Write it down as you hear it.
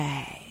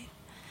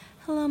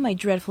Hello, my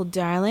dreadful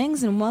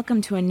darlings, and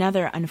welcome to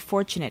another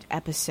unfortunate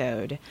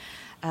episode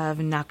of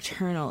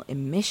Nocturnal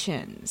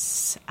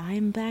Emissions.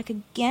 I'm back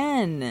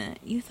again.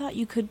 You thought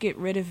you could get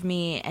rid of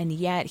me, and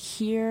yet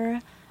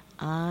here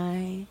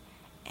I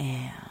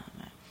am.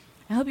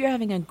 I hope you're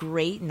having a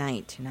great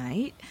night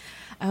tonight.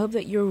 I hope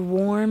that you're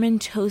warm and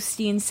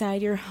toasty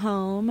inside your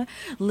home,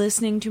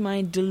 listening to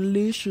my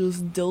delicious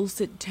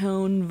dulcet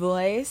tone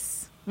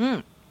voice.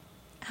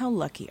 How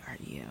lucky are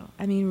you?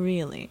 I mean,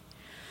 really.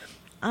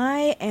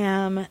 I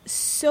am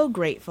so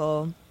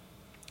grateful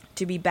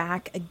to be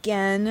back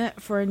again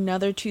for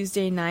another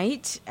Tuesday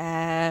night.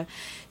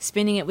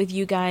 Spending it with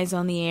you guys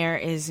on the air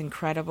is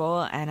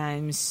incredible, and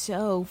I'm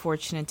so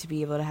fortunate to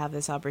be able to have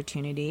this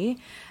opportunity.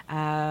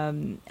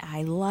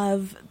 I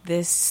love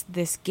this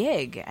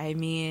gig. I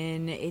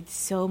mean, it's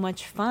so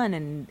much fun,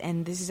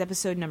 and this is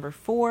episode number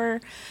 4.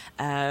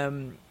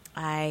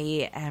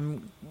 I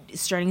am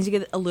starting to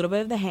get a little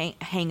bit of the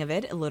hang of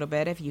it, a little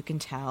bit, if you can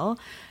tell.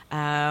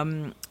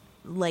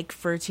 Like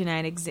for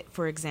tonight,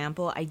 for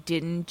example, I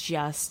didn't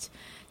just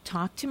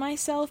talk to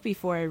myself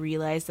before I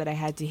realized that I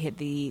had to hit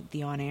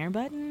the on-air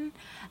button.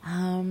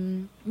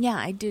 Yeah,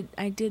 I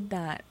did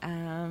that.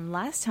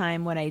 Last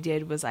time what I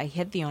did was I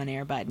hit the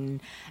on-air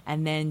button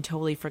and then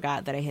totally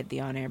forgot that I hit the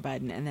on-air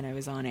button, and then I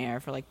was on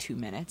air for like 2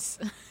 minutes.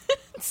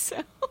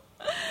 So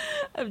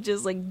I'm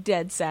just like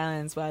dead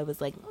silence while I was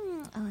like,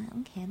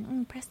 okay,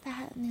 press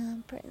that,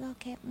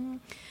 okay,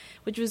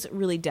 which was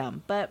really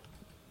dumb, but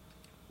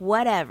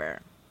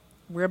whatever.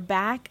 We're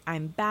back.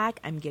 I'm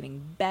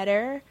getting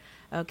better.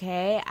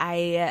 Okay.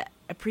 I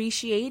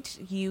appreciate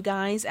you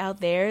guys out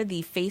there,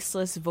 the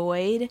faceless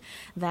void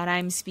that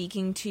I'm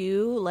speaking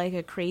to like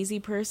a crazy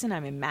person.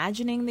 I'm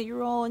imagining that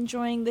you're all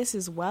enjoying this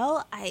as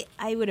well.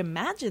 I would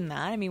imagine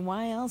that. I mean,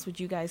 why else would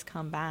you guys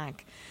come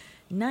back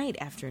night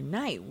after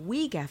night,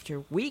 week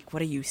after week?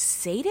 What are you,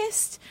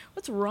 sadist?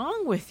 What's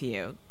wrong with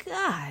you?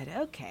 God.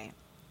 Okay.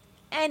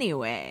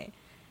 Anyway.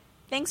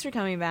 Thanks for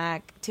coming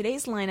back.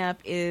 Today's lineup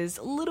is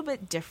a little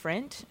bit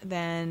different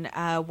than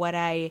what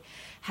I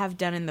have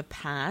done in the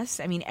past.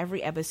 I mean,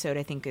 every episode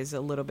I think is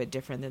a little bit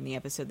different than the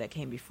episode that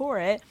came before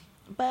it,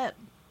 but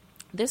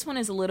this one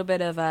is a little bit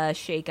of a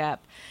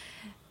shake-up.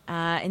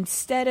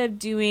 Instead of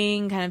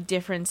doing kind of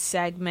different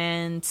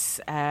segments,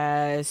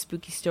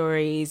 spooky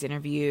stories,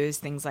 interviews,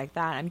 things like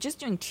that, I'm just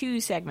doing 2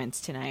 segments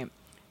tonight.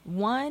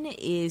 One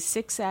is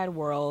Sick Sad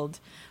World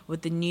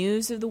with the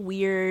news of the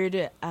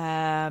weird,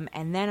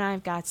 and then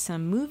I've got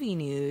some movie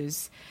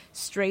news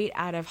straight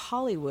out of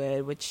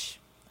Hollywood, which,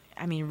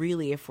 I mean,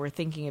 really, if we're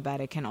thinking about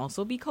it, can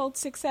also be called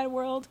Sick Sad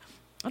World.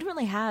 I don't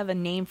really have a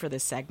name for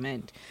this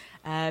segment.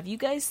 If you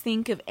guys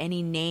think of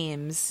any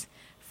names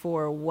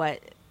for what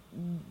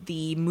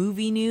the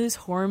movie news,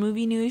 horror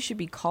movie news should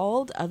be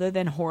called other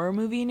than horror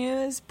movie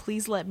news,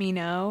 please let me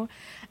know.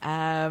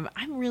 I'm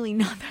really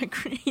not that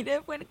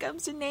creative when it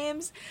comes to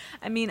names.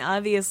 I mean,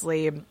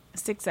 obviously,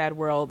 Sick Sad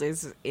World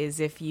is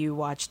if you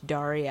watched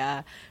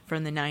Daria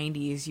from the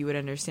 90s, you would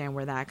understand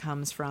where that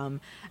comes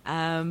from.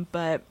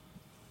 But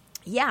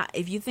yeah,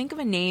 if you think of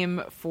a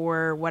name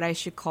for what I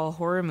should call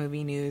horror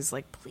movie news,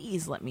 like,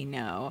 please let me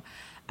know.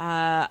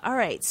 All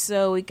right,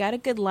 so we got a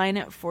good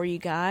lineup for you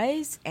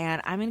guys,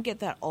 and I'm going to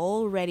get that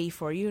all ready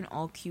for you and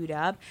all queued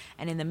up.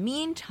 And in the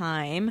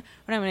meantime,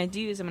 what I'm going to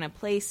do is I'm going to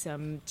play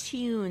some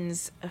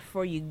tunes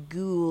for you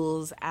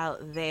ghouls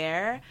out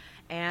there.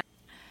 And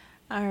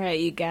all right,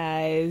 you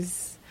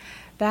guys,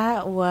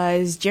 that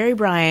was Jerry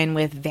Bryan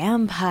with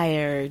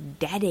Vampire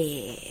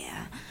Daddy.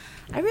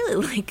 I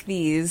really like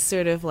these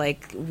sort of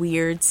like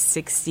weird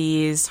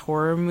 60s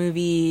horror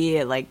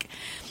movie like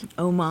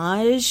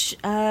homage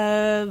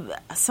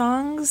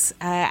songs.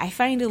 I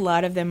find a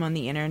lot of them on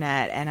the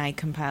internet and I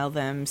compile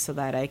them so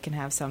that I can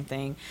have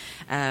something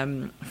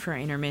for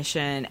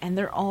intermission. And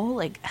they're all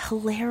like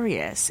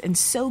hilarious and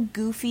so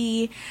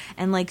goofy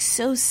and like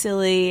so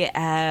silly.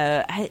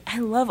 I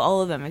love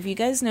all of them. If you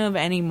guys know of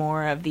any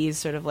more of these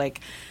sort of like,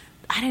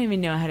 I don't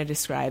even know how to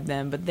describe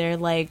them, but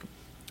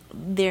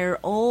they're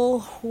all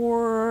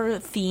horror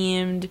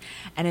themed,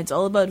 and it's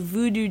all about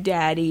voodoo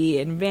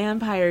daddy and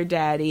vampire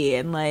daddy,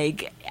 and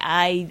like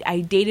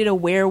I dated a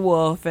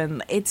werewolf,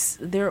 and I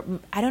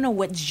don't know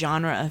what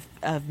genre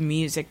of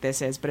music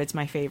this is, but it's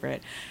my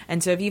favorite.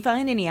 And so if you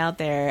find any out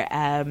there,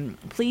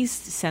 please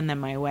send them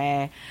my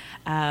way.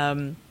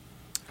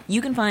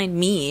 You can find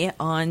me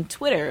on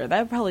Twitter. That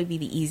would probably be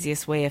the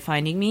easiest way of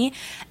finding me,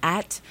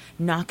 at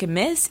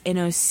Nocemiss,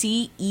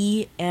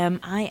 Nocemiss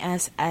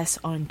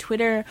on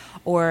Twitter,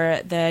 or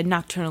the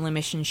Nocturnal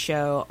Emission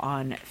Show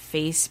on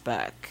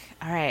Facebook.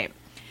 All right.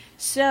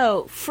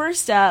 So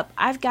first up,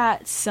 I've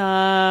got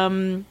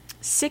some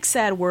Sick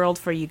Sad World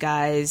for you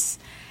guys,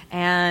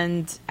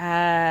 and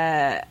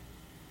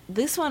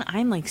this one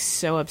I'm like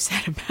so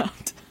upset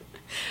about.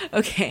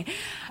 Okay.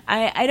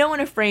 I don't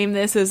want to frame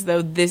this as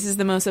though this is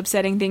the most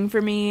upsetting thing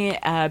for me,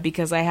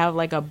 because I have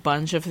like a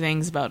bunch of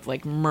things about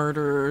like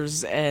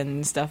murders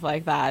and stuff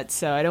like that.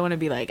 So I don't want to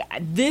be like,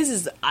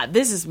 this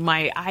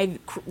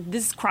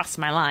crossed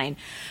my line.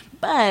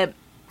 But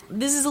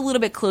this is a little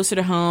bit closer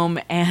to home,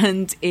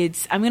 and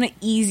I'm going to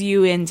ease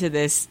you into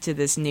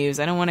this news.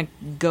 I don't want to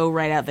go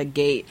right out the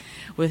gate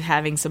with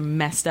having some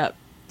messed up,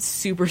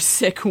 super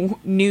sick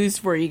news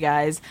for you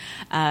guys,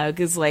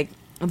 because like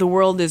the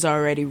world is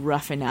already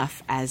rough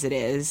enough as it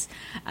is.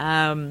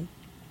 But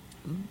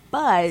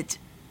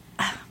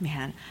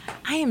man,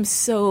 I am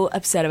so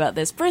upset about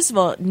this. First of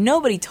all,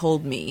 nobody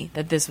told me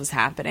that this was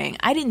happening.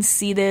 I didn't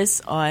see this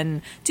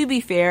to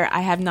be fair, I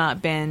have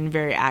not been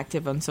very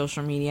active on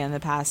social media in the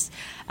past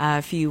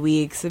few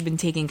weeks. I've been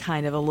taking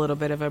kind of a little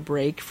bit of a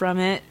break from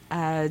it,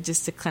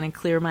 just to kind of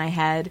clear my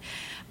head.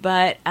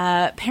 But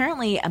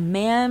apparently a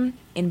man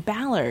in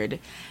Ballard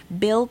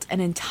built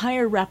an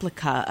entire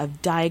replica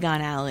of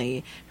Diagon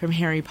Alley from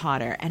Harry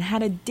Potter and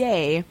had a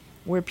day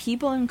where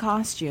people in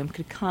costume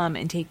could come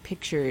and take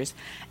pictures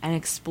and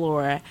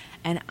explore.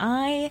 And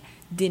I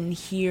didn't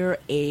hear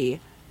a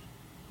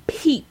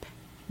peep,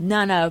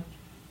 none a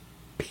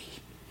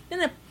peep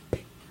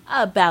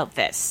about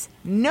this.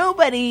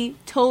 Nobody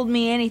told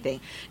me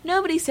anything.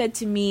 Nobody said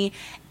to me,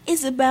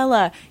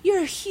 Isabella,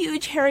 you're a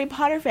huge Harry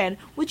Potter fan.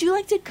 Would you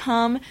like to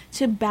come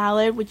to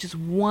Ballard, which is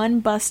one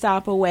bus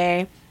stop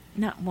away?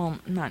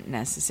 Not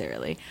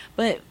necessarily,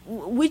 but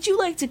would you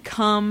like to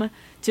come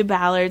to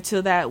Ballard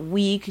so that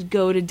we could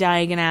go to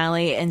Diagon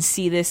Alley and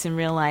see this in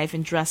real life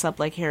and dress up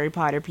like Harry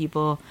Potter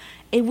people?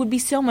 It would be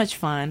so much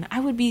fun. I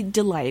would be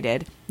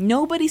delighted.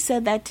 Nobody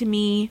said that to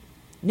me.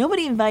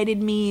 Nobody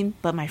invited me,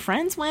 but my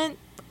friends went,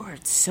 or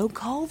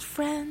so-called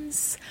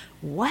friends,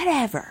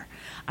 whatever.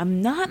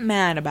 I'm not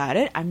mad about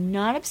it. I'm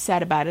not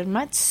upset about it. I'm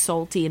not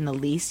salty in the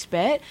least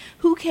bit.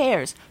 Who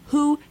cares?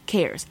 Who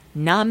cares?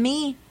 Not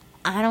me.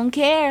 I don't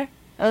care.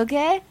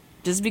 Okay?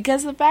 Just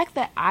because of the fact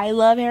that I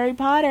love Harry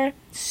Potter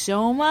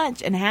so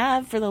much and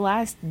have for the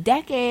last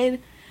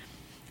decade,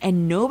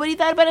 and nobody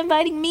thought about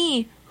inviting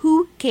me.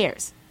 Who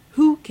cares?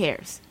 Who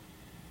cares?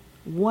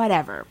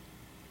 Whatever.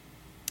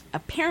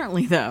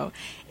 Apparently, though,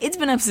 it's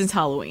been up since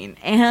Halloween,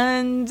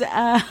 and so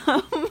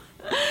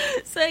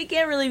I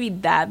can't really be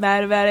that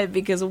mad about it,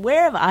 because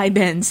where have I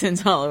been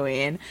since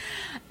Halloween?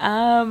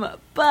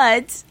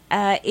 But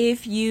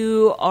if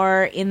you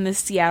are in the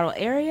Seattle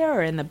area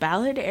or in the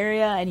Ballard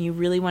area and you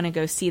really want to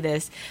go see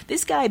this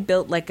guy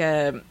built like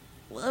a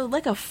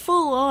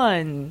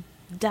full-on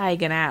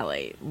Diagon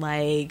Alley.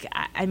 Like,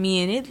 I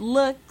mean, it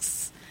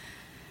looks...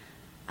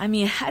 I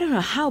mean, I don't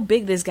know how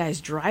big this guy's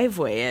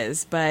driveway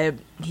is, but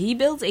he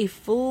built a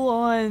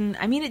full-on...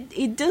 I mean,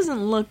 it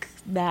doesn't look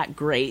that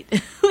great.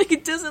 Like,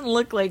 it doesn't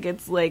look like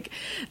it's, like,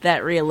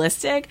 that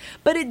realistic,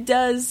 but it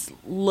does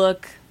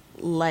look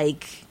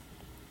like...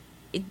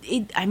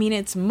 I mean,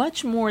 it's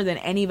much more than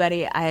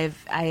anybody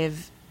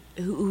I've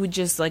who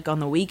just, like, on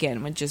the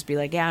weekend would just be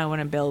like, yeah, I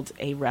want to build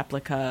a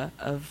replica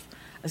of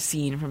a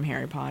scene from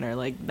Harry Potter.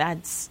 Like,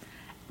 that's...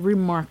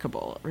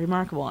 remarkable.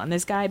 And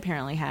this guy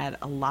apparently had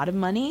a lot of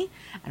money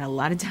and a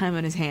lot of time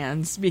on his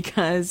hands,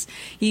 because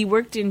he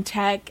worked in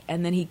tech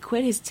and then he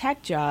quit his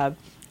tech job.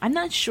 I'm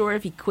not sure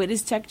if he quit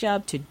his tech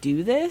job to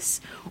do this,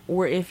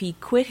 or if he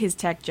quit his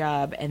tech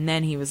job and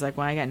then he was like,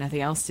 well, I got nothing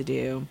else to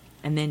do,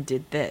 and then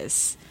did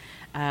this,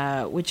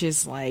 which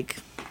is like,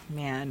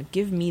 man,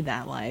 give me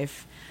that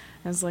life.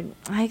 I was like,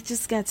 I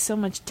just got so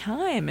much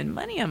time and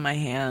money on my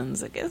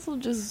hands. I guess I'll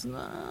just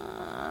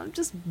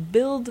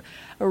build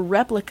a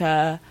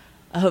replica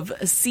of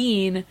a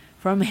scene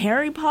from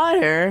Harry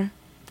Potter,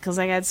 because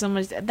I got so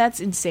much. That's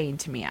insane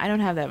to me. I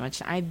don't have that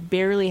much. I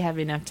barely have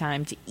enough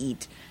time to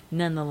eat.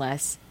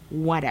 Nonetheless,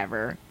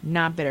 whatever.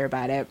 Not bitter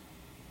about it.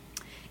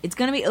 It's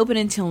going to be open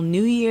until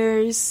New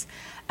Year's.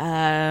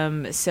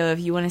 So if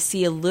you want to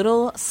see a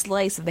little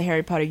slice of the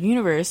Harry Potter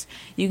universe,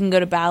 you can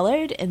go to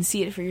Ballard and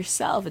see it for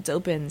yourself. It's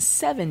open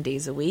 7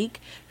 days a week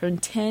from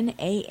 10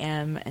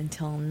 a.m.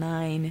 until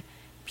 9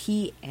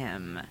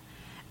 p.m.,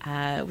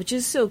 which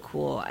is so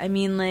cool. I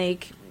mean,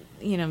 like,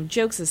 you know,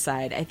 jokes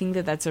aside, I think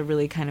that that's a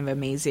really kind of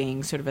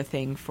amazing sort of a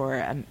thing for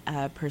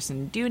a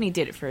person to do, and he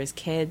did it for his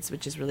kids,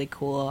 which is really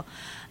cool.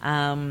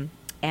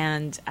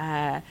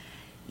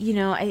 You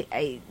know,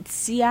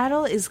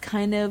 Seattle is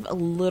kind of a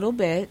little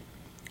bit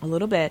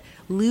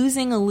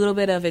losing a little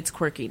bit of its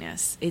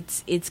quirkiness.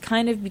 It's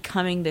kind of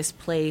becoming this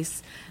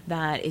place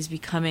that is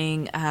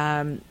becoming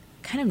kind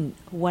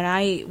of what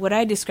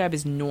I describe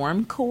as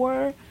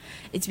normcore.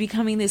 It's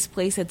becoming this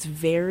place that's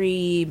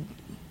very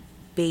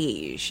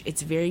beige.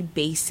 It's very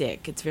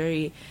basic.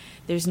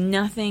 There's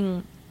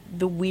nothing.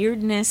 The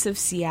weirdness of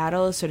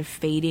Seattle is sort of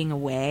fading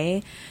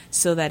away,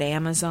 so that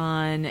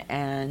Amazon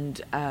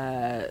and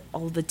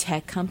all the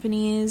tech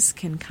companies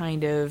can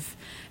kind of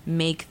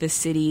make the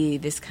city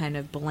this kind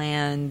of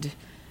bland,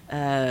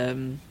 I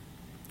don't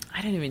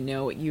even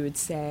know what you would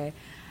say.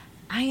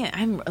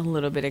 I'm a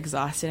little bit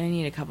exhausted. I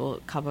need a couple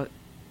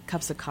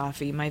cups of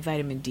coffee. My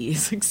vitamin D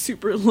is like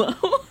super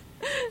low.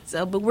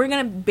 So, but we're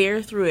going to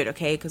bear through it,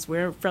 okay? Because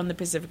we're from the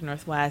Pacific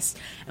Northwest,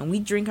 and we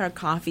drink our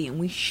coffee, and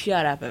we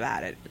shut up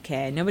about it,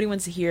 okay? Nobody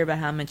wants to hear about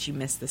how much you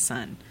miss the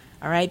sun.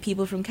 All right,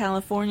 people from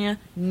California?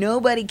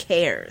 Nobody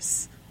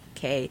cares,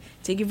 okay?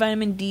 Take your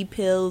vitamin D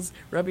pills,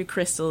 rub your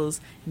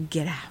crystals, and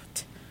get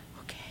out,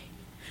 okay?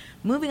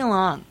 Moving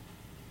along.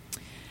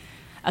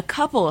 A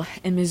couple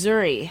in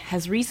Missouri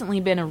has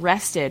recently been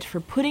arrested for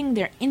putting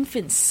their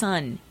infant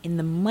son in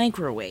the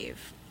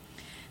microwave.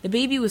 The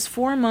baby was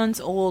 4 months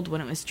old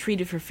when it was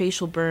treated for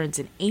facial burns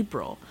in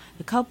April.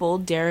 The couple,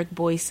 Derek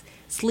Boyce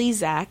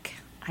Slezak,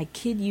 I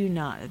kid you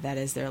not, that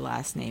is their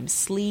last name,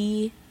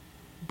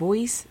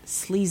 Boyce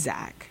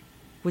Slezak,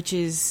 which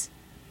is,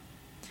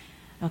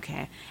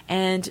 okay,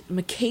 and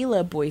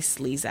Michaela Boyce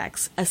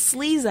Slezak. A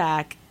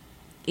Slezak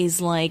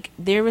is like,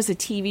 there was a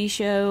TV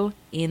show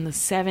in the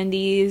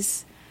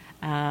 70s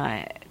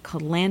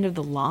called Land of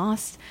the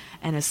Lost,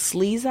 and a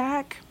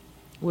Slezak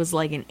was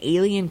like an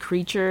alien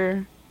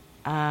creature.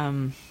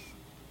 Oh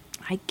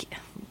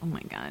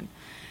my God,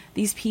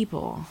 these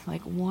people,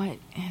 like, what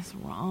is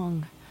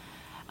wrong?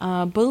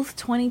 Both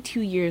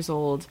 22 years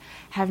old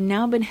have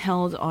now been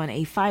held on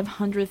a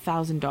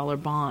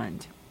 $500,000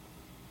 bond.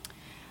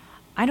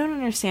 I don't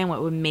understand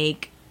what would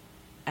make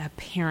a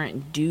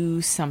parent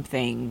do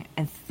something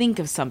and think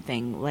of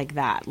something like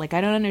that. Like,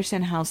 I don't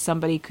understand how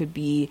somebody could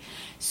be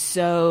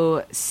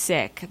so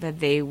sick that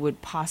they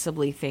would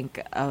possibly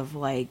think of,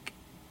 like,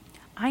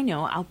 I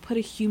know, I'll put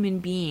a human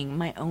being,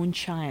 my own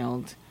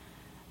child,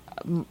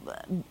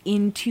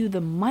 into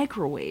the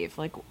microwave.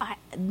 Like,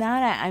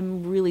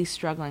 I'm really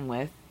struggling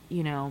with,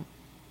 you know.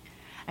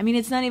 I mean,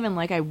 it's not even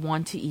like I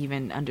want to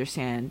even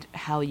understand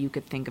how you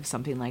could think of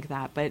something like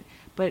that, but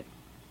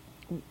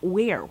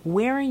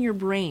where in your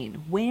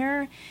brain,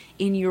 where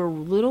in your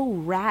little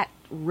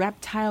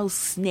reptile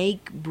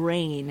snake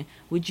brain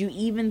would you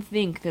even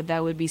think that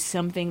that would be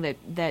something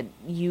that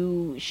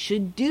you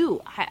should do?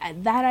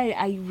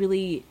 I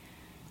really,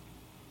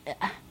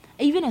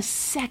 even a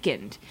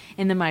second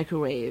in the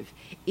microwave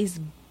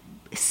is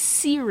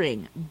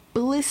searing,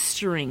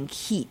 blistering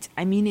heat.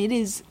 I mean, it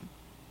is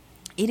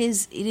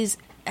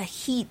a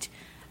heat.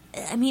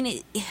 I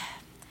mean,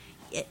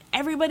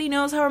 everybody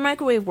knows how a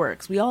microwave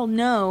works. We all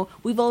know,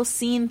 we've all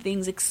seen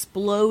things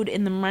explode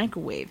in the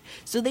microwave.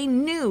 So they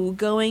knew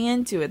going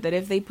into it that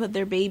if they put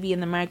their baby in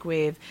the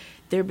microwave,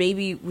 their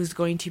baby was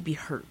going to be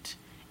hurt.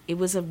 It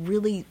was a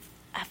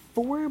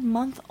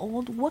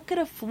 4-month-old? What could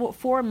a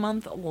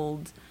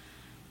 4-month-old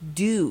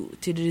do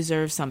to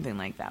deserve something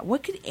like that?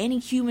 What could any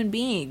human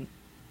being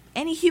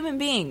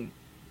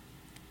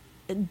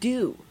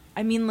do?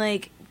 I mean,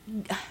 like,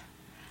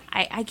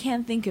 I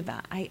can't think of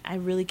that. I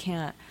really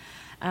can't.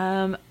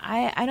 I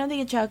don't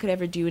think a child could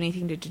ever do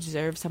anything to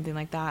deserve something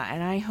like that.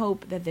 And I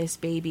hope that this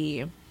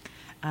baby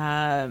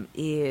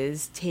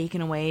is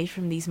taken away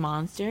from these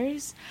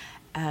monsters,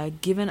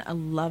 given a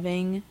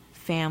loving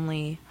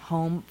family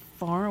home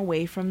far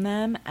away from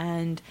them.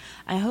 And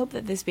I hope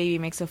that this baby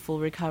makes a full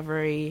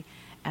recovery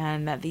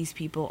and that these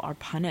people are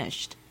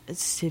punished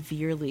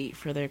severely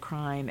for their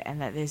crime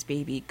and that this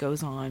baby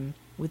goes on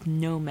with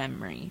no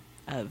memory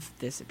of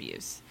this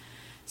abuse.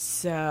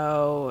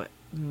 So,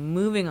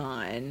 moving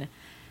on.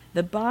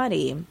 The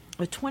body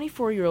of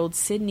 24-year-old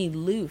Sydney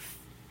Loof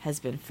has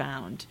been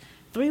found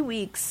 3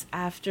 weeks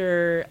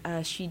after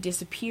she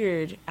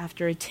disappeared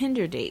after a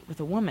Tinder date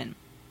with a woman.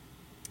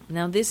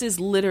 Now, this is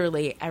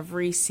literally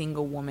every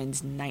single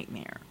woman's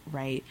nightmare,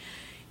 right?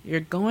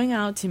 You're going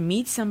out to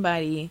meet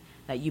somebody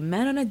that you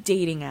met on a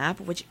dating app,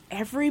 which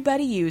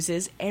everybody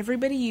uses.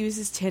 Everybody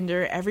uses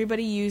Tinder.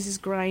 Everybody uses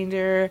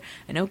Grindr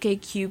and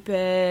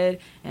OkCupid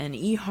and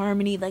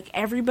eHarmony. Like,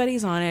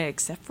 everybody's on it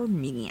except for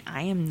me.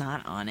 I am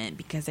not on it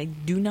because I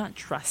do not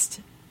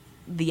trust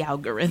the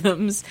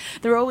algorithms.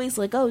 They're always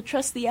like, oh,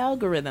 trust the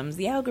algorithms.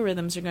 The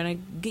algorithms are going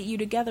to get you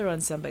together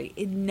on somebody.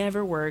 It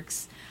never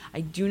works.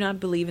 I do not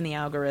believe in the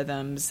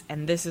algorithms.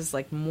 And this is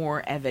like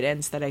more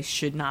evidence that I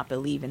should not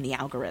believe in the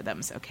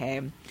algorithms,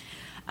 okay?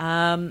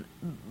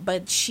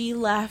 But she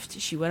left,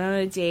 she went on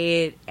a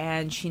date,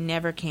 and she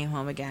never came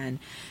home again.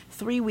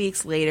 3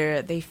 weeks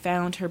later, they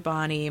found her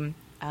body,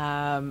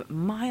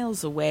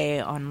 miles away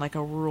on like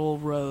a rural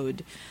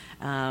road.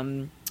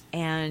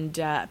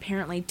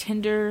 Apparently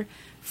Tinder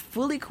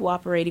fully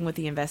cooperating with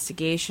the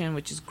investigation,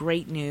 which is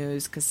great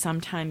news, because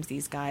sometimes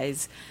these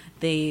guys,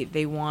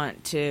 they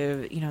want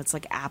to, you know, it's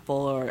like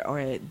Apple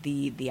or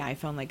the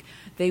iPhone, like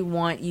they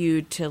want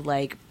you to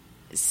like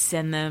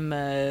send them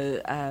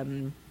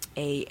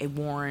a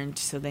warrant,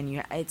 so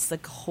then it's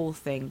like a whole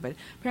thing. But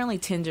apparently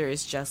Tinder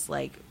is just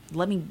like,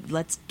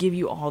 let's give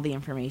you all the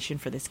information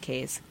for this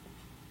case.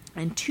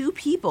 And 2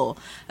 people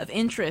of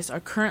interest are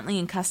currently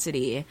in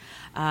custody,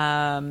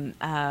 and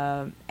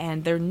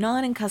they're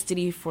not in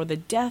custody for the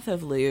death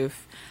of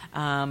Loof,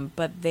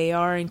 but they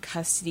are in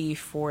custody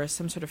for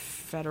some sort of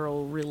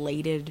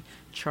federal-related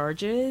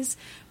charges,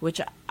 which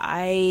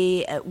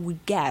I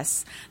would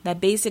guess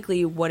that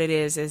basically what it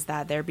is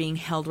that they're being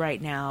held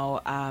right now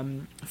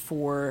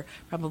for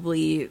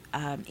probably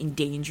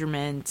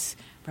endangerment,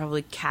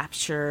 probably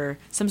capture,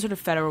 some sort of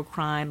federal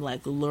crime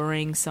like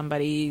luring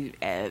somebody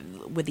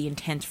with the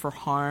intent for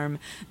harm,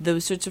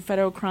 those sorts of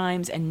federal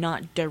crimes, and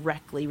not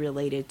directly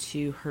related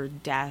to her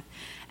death.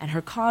 And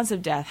her cause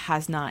of death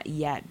has not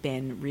yet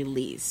been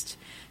released.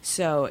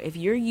 So if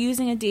you're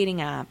using a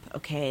dating app,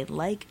 okay,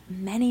 like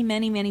many,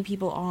 many, many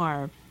people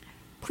are,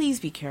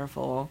 please be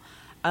careful.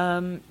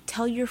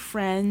 tell your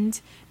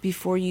friend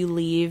before you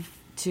leave,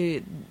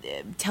 to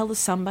tell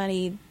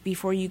somebody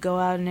before you go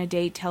out on a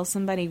date, tell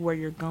somebody where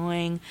you're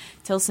going,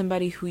 tell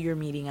somebody who you're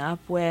meeting up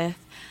with.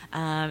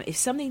 If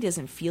something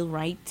doesn't feel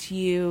right to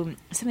you,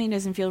 something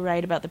doesn't feel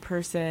right about the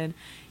person,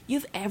 you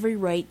have every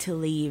right to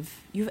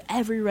leave. You have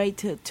every right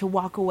to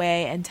walk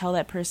away and tell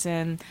that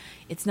person,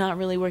 it's not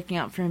really working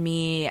out for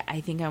me.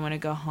 I think I want to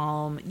go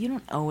home. You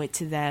don't owe it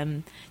to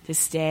them to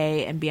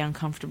stay and be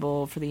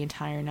uncomfortable for the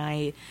entire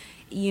night.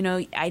 You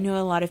know, I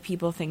know a lot of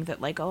people think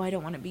that, like, oh, I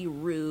don't want to be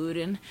rude,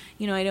 and,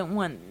 you know, I don't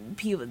want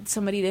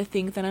somebody to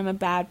think that I'm a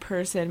bad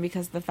person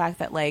because of the fact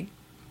that, like,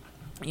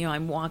 you know,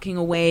 I'm walking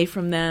away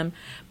from them.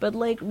 But,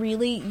 like,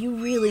 really,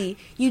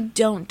 you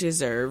don't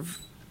deserve,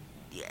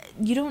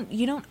 you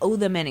don't owe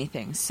them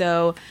anything.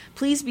 So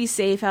please be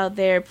safe out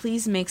there.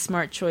 Please make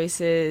smart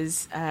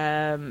choices.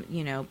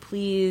 You know,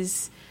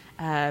 please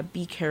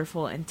be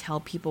careful and tell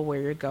people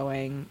where you're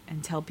going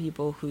and tell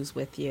people who's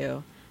with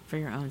you for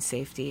your own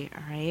safety.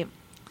 All right.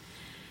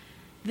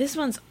 This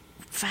one's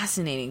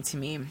fascinating to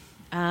me.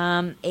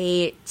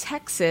 A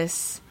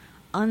Texas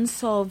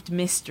unsolved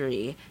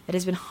mystery that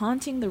has been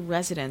haunting the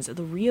residents of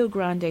the Rio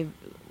Grande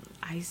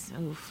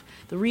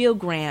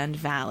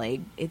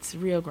Valley. It's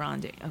Rio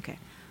Grande. Okay.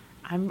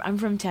 I'm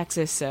from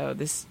Texas, so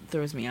this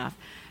throws me off.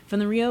 From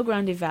the Rio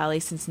Grande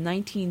Valley since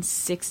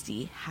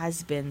 1960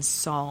 has been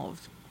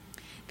solved.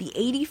 The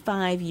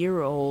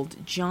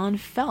 85-year-old John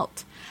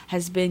Felt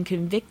has been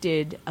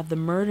convicted of the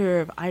murder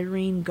of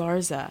Irene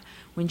Garza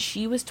when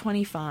she was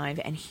 25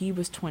 and he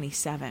was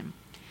 27.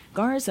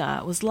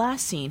 Garza was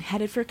last seen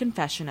headed for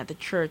confession at the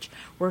church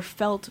where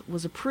Felt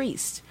was a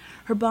priest.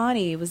 Her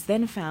body was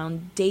then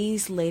found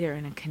days later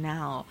in a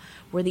canal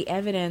where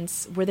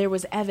there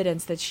was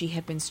evidence that she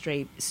had been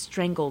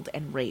strangled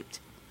and raped.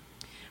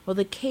 Well,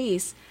 the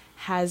case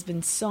has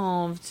been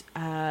solved.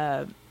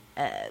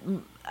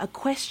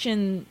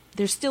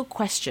 There's still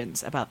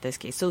questions about this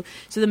case. So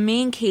the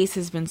main case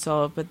has been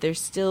solved, but there's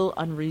still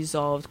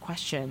unresolved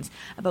questions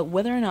about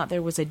whether or not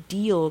there was a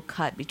deal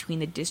cut between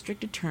the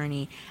district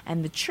attorney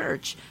and the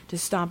church to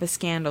stop a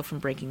scandal from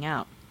breaking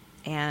out.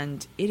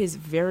 And it is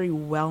very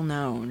well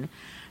known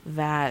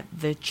that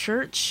the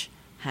church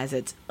has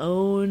its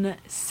own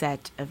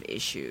set of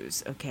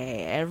issues.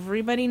 Okay,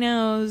 everybody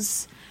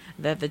knows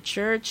that the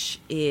church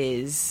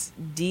is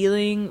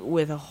dealing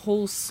with a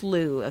whole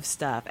slew of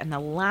stuff, and the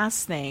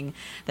last thing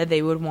that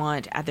they would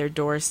want at their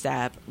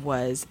doorstep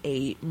was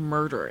a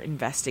murder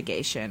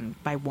investigation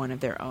by one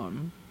of their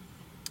own.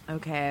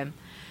 Okay.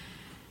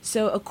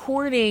 So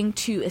according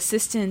to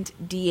Assistant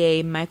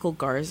DA Michael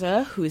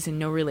Garza, who is in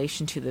no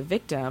relation to the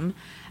victim,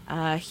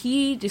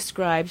 he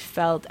described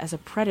Felt as a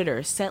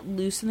predator set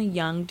loose on the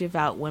young,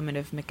 devout women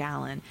of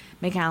McAllen.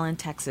 McAllen,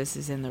 Texas,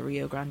 is in the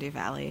Rio Grande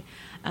Valley.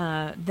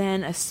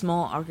 Then a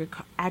small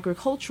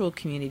agricultural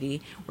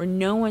community where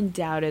no one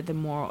doubted the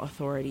moral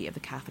authority of the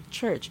Catholic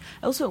Church.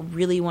 I also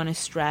really want to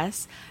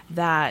stress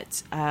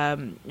that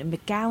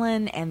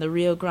McAllen and the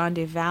Rio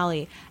Grande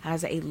Valley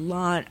has a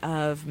lot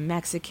of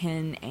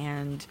Mexican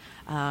and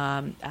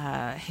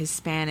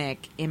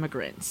Hispanic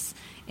immigrants.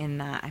 In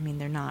that, I mean,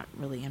 they're not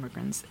really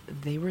immigrants.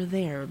 They were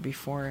there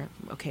before.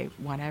 Okay,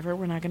 whatever.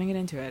 We're not going to get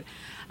into it.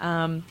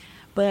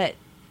 But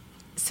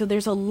so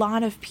there's a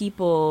lot of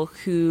people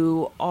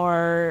who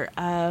are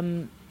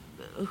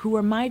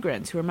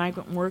migrants, who are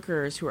migrant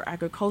workers, who are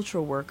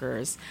agricultural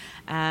workers,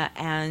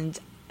 and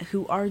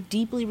who are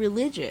deeply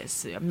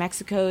religious.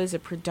 Mexico is a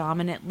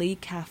predominantly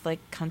Catholic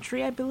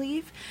country, I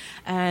believe,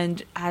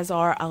 and as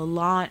are a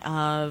lot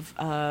of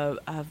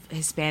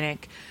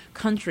Hispanic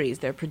countries.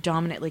 They're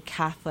predominantly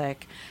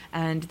Catholic,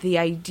 and the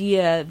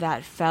idea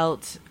that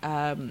Felt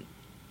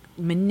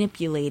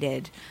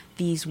manipulated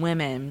these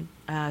women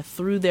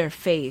through their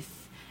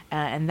faith,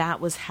 and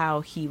that was how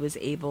he was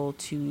able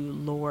to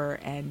lure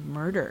and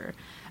murder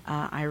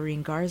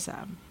Irene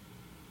Garza.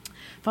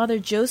 Father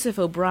Joseph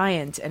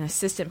O'Brien, an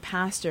assistant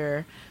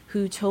pastor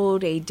who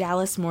told a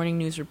Dallas Morning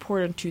News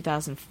reporter in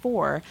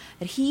 2004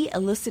 that he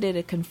elicited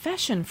a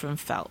confession from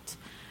Felt.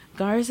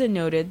 Garza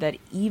noted that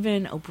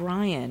even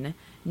O'Brien,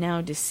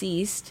 now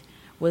deceased,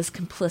 was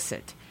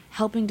complicit,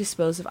 helping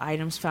dispose of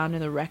items found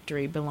in the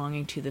rectory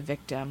belonging to the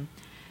victim.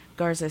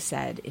 Garza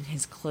said in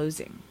his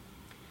closing.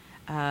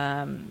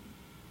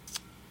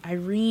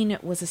 Irene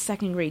was a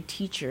second-grade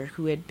teacher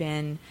who had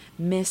been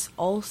Miss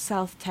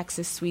All-South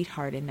Texas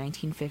Sweetheart in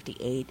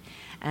 1958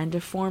 and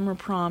a former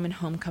prom and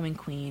homecoming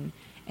queen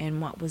in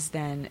what was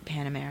then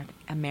Pan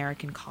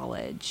American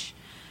College.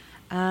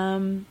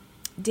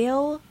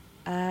 Dale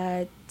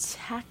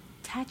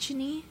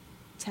Tacheny,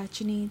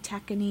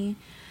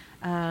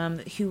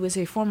 who was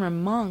a former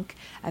monk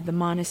at the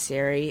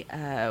monastery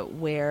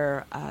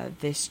where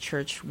this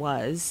church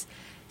was,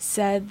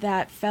 said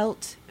that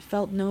felt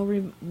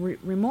no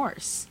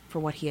remorse for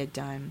what he had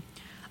done,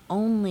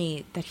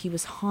 only that he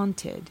was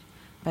haunted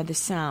by the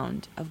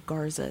sound of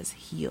Garza's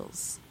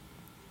heels.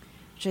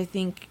 Which I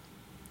think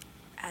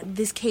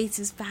this case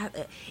is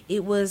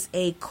it was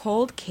a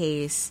cold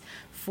case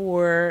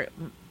for,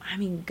 I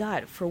mean,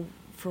 God, for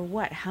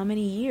what? How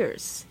many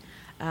years?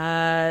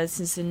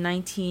 since the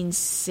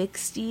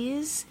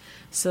 1960s.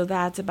 So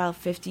that's about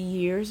 50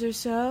 years or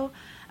so.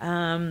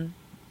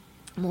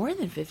 More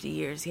than 50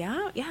 years,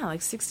 yeah,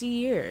 like 60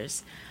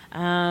 years.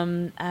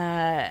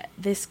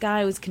 This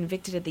guy was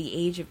convicted at the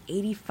age of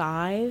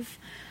 85.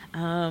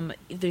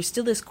 There's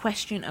still this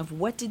question of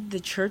what did the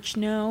church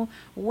know?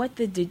 What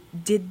did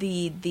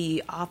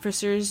the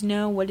officers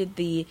know? What did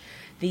the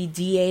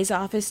DA's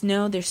office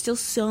know? There's still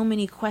so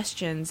many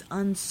questions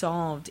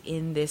unsolved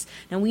in this.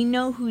 Now, we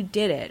know who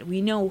did it.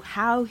 We know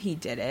how he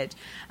did it.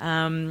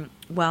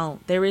 Well,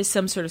 there is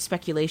some sort of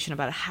speculation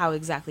about how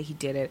exactly he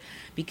did it,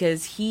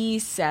 because he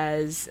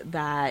says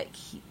that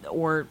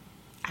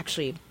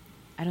actually,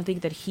 I don't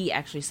think that he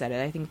actually said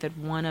it. I think that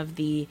one of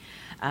the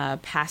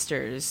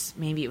pastors,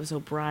 maybe it was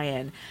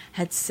O'Brien,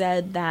 had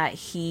said that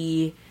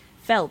he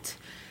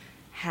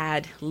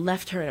had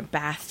left her in a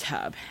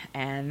bathtub,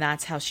 and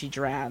that's how she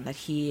drowned, that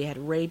he had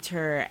raped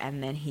her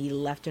and then he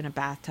left her in a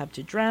bathtub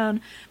to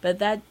drown. But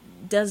that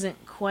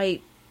doesn't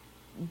quite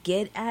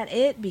get at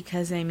it,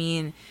 because, I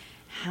mean,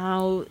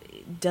 how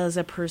does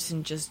a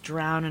person just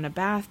drown in a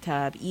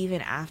bathtub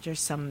even after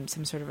some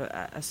sort of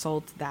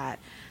assault that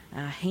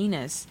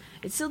heinous?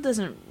 It still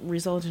doesn't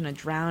result in a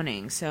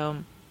drowning, so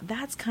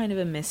that's kind of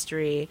a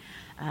mystery.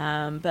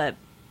 But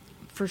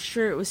for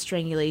sure it was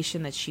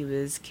strangulation that she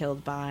was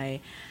killed by.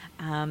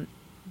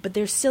 But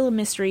there's still a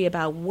mystery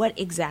about what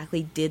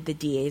exactly did the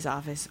DA's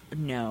office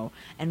know,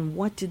 and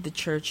what did the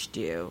church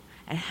do,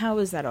 and how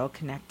is that all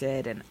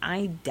connected? And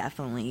I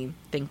definitely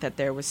think that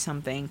there was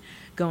something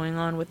going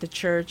on with the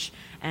church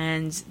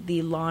and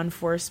the law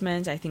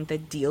enforcement. I think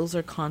that deals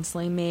are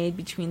constantly made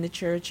between the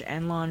church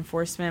and law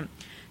enforcement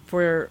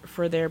for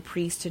their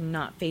priests to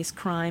not face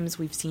crimes.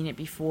 We've seen it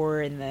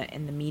before in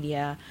the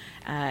media,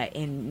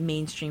 in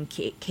mainstream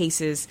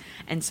cases,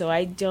 and so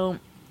I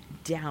don't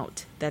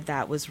doubt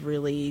that was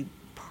really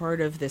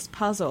part of this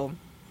puzzle.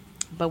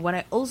 But what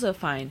I also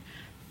find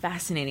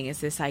fascinating is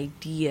this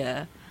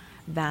idea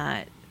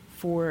that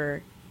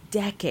for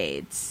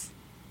decades,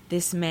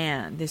 this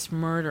man, this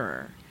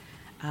murderer,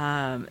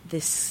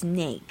 this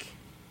snake,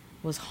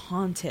 was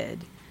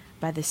haunted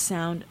by the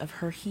sound of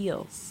her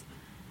heels.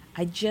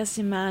 I just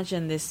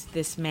imagine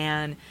this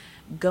man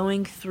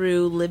going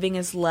through, living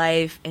his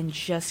life, and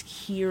just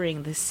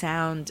hearing the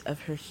sound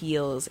of her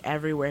heels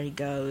everywhere he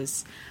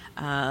goes.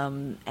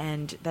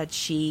 And that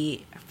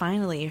she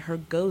finally, her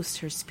ghost,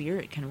 her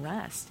spirit can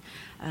rest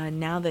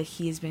now that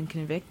he's been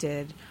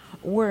convicted.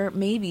 Or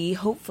maybe,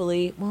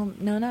 hopefully, well,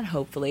 no, not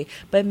hopefully,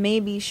 but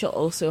maybe she'll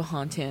also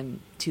haunt him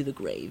to the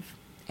grave,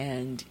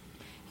 and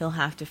he'll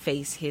have to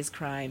face his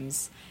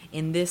crimes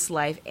in this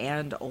life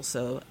and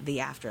also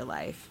the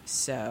afterlife.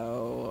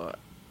 So,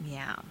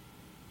 yeah.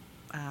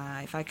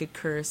 If I could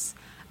curse,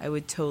 I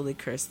would totally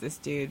curse this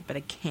dude, but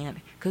I can't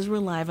because we're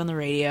live on the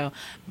radio.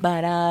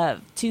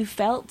 But to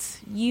Felt,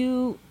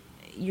 you're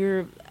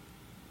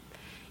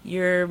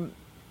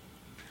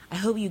I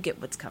hope you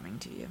get what's coming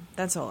to you.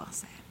 That's all I'll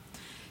say.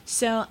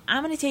 So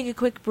I'm going to take a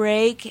quick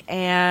break,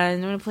 and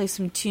I'm going to play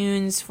some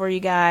tunes for you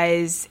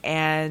guys,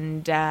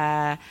 and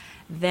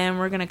then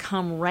we're going to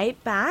come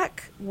right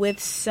back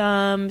with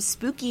some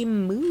spooky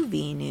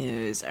movie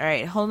news. All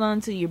right, hold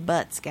on to your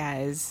butts,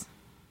 guys.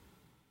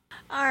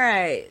 All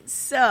right,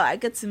 so I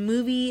got some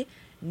movie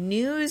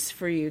news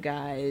for you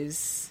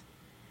guys.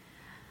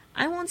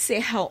 I won't say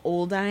how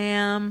old I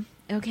am,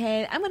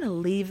 okay? I'm going to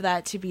leave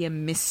that to be a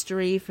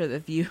mystery for the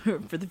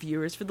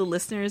viewers, for the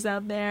listeners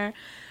out there.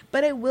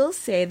 But I will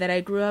say that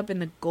I grew up in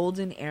the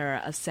golden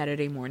era of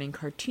Saturday morning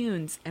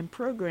cartoons and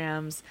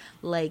programs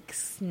like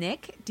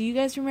Snick. Do you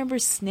guys remember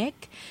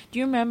Snick? Do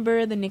you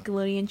remember the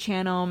Nickelodeon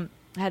channel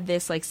had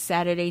this like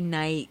Saturday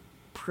night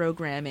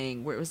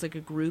programming where it was like a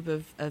group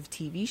of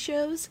TV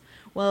shows?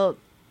 Well,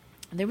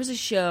 there was a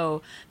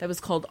show that was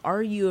called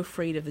Are You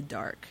Afraid of the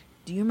Dark?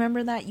 Do you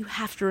remember that? You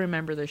have to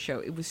remember the show.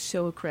 It was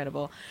so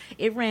incredible.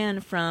 It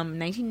ran from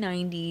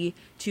 1990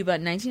 to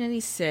about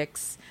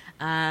 1996.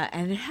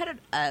 And it had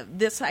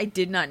this I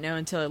did not know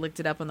until I looked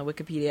it up on the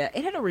Wikipedia.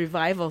 It had a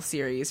revival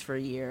series for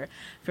a year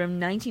from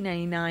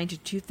 1999 to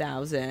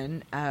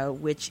 2000,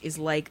 which is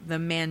like the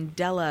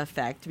Mandela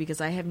effect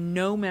because I have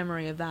no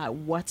memory of that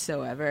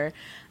whatsoever.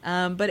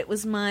 But it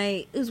was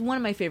one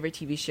of my favorite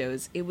TV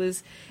shows. It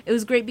was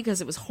great because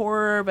it was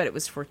horror, but it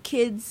was for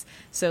kids.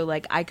 So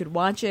like I could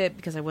watch it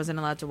because I wasn't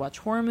allowed to watch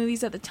horror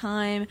movies at the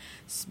time.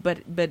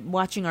 But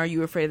watching Are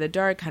You Afraid of the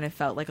Dark kind of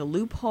felt like a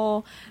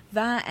loophole.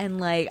 That and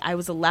like I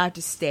was allowed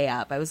to stay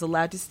up. I was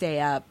allowed to stay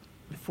up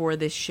for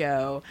this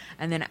show,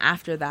 and then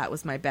after that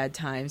was my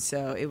bedtime,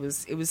 so it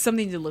was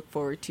something to look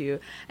forward to.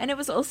 And it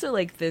was also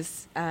like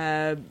this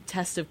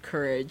test of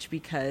courage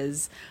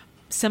because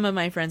some of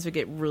my friends would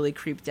get really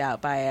creeped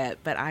out by it,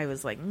 but I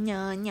was like, no,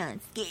 I'm not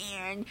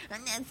scared.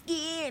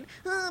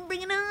 Oh,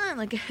 bring it on.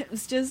 Like it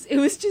was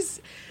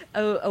just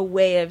a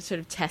way of sort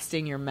of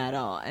testing your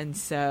mettle. And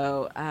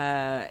so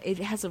it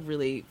has a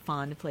really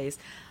fond place,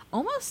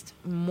 almost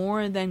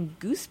more than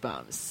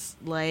Goosebumps.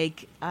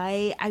 Like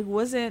I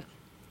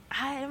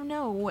don't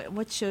know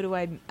what show do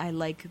I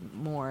like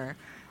more,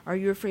 Are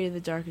You Afraid of the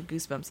Dark or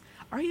Goosebumps?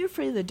 Are You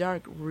Afraid of the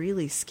Dark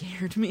really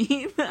scared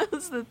me. That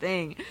was the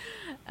thing.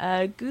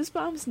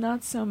 Goosebumps,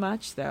 not so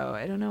much, though.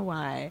 I don't know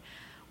why.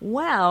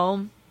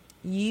 Well,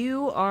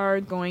 you are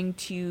going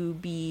to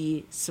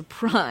be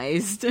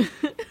surprised.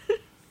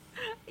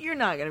 You're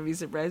not going to be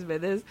surprised by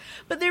this,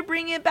 but they're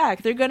bringing it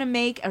back. They're going to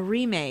make a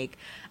remake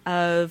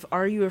of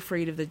Are You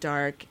Afraid of the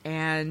Dark?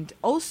 And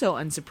also,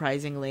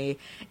 unsurprisingly,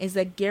 is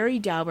that Gary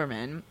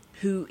Dauberman,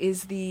 who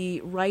is the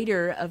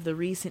writer of the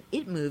recent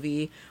It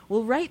movie,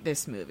 will write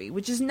this movie,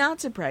 which is not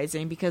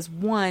surprising because,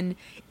 one,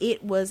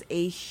 it was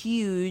a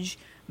huge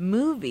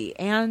movie,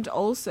 and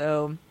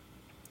also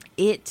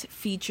it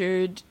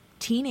featured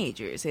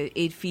teenagers.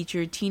 It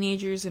featured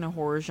teenagers in a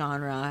horror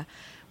genre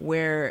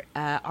where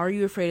Are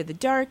You Afraid of the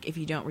Dark, if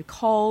you don't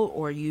recall,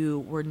 or you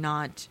were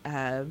not,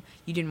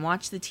 you didn't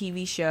watch the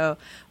TV show,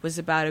 was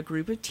about a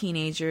group of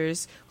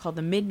teenagers called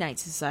the Midnight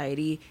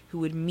Society who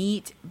would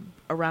meet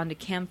around a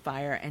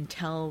campfire and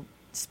tell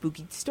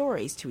spooky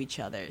stories to each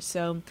other.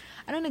 So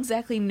I don't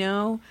exactly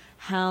know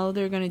how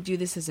they're going to do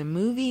this as a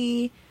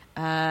movie.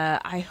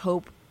 I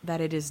hope that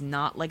it is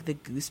not like the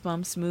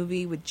Goosebumps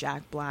movie with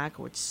Jack Black,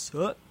 which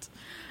sucked.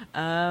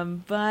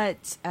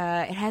 But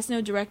it has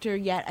no director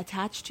yet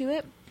attached to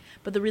it.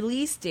 But the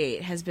release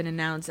date has been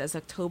announced as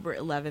October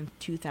 11th,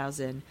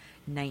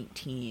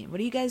 2019. What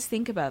do you guys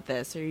think about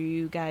this? Are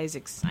you guys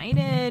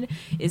excited?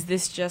 Is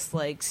this just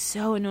like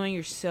so annoying?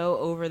 You're so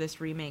over this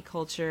remake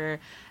culture?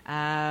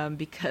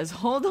 Because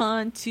hold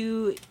on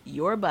to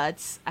your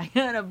butts. I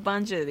got a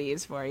bunch of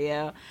these for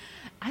you.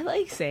 I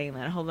like saying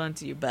that. Hold on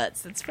to your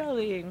butts. It's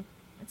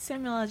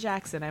Samuel L.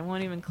 Jackson. I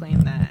won't even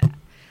claim that.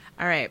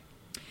 All right.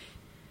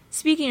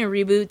 Speaking of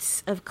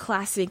reboots of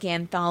classic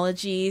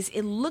anthologies,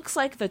 it looks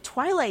like The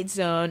Twilight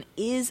Zone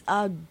is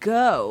a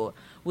go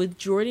with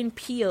Jordan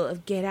Peele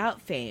of Get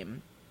Out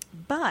fame.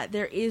 But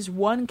there is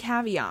one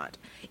caveat.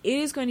 It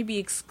is going to be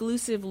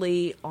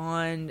exclusively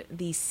on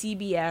the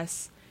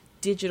CBS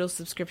digital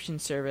subscription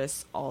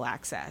service All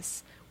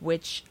Access,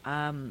 which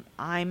I'm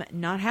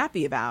not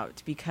happy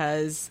about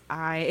because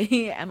I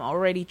am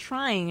already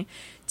trying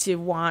to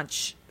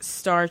watch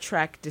Star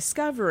Trek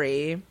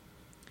Discovery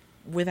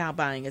without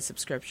buying a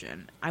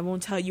subscription. I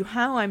won't tell you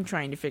how I'm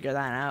trying to figure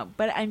that out,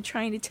 but I'm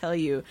trying to tell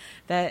you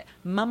that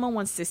Mama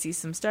wants to see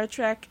some Star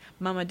Trek.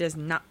 Mama does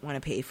not want to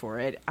pay for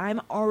it.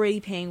 I'm already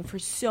paying for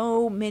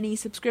so many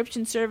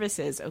subscription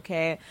services,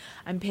 okay?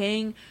 I'm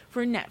paying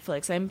for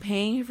Netflix. I'm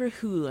paying for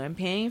Hulu. I'm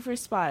paying for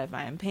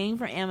Spotify. I'm paying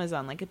for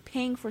Amazon. Like, I'm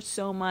paying for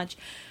so much.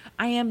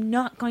 I am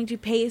not going to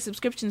pay a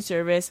subscription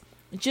service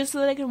just so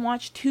that I can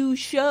watch 2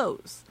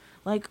 shows.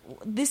 Like,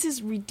 this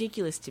is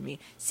ridiculous to me.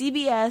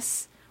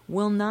 CBS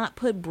will not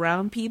put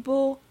brown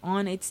people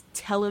on its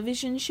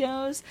television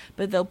shows,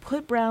 but they'll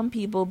put brown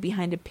people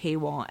behind a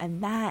paywall,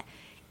 and that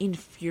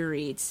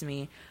infuriates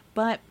me.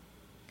 But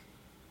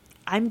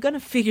I'm going to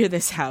figure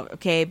this out,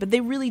 okay? But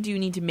they really do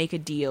need to make a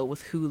deal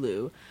with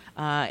Hulu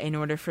in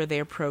order for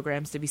their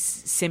programs to be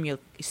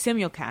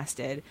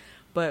simulcasted,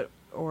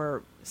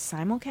 or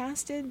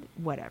simulcasted?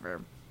 Whatever.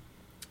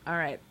 All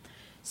right.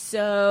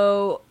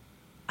 So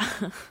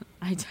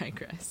I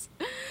digress.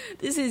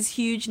 This is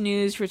huge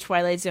news for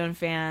Twilight Zone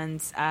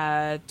fans.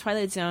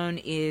 Twilight Zone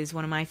is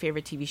one of my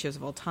favorite TV shows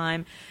of all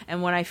time,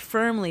 and what I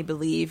firmly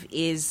believe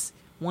is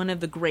one of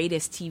the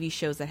greatest TV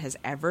shows that has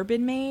ever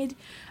been made.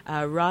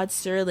 Rod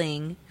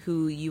Serling,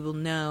 who you will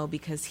know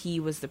because he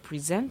was the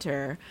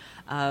presenter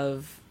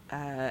of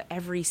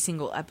every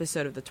single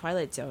episode of The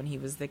Twilight Zone. He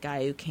was the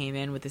guy who came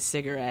in with a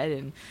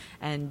cigarette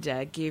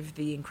and gave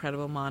the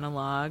incredible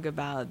monologue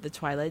about The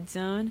Twilight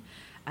Zone.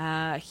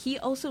 He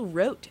also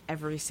wrote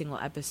every single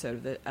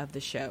episode of the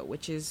show,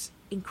 which is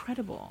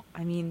incredible.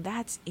 I mean,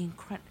 that's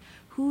incredible.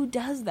 Who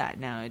does that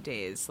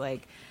nowadays?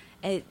 Like,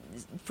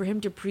 for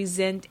him to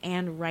present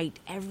and write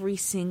every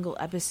single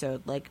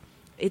episode, like,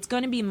 it's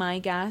going to be my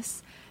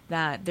guess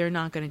that they're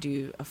not going to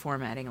do a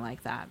formatting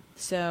like that.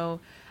 So,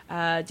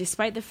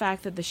 despite the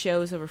fact that the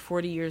show is over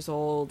 40 years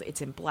old,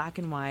 it's in black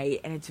and white,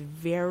 and it's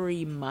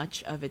very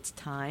much of its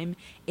time,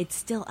 it's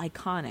still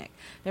iconic.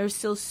 There are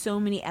still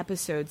so many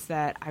episodes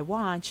that I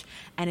watch,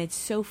 and it's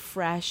so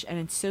fresh, and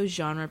it's so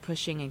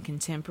genre-pushing and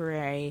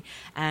contemporary,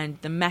 and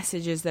the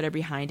messages that are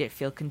behind it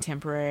feel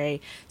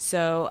contemporary.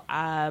 So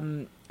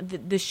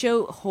the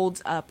show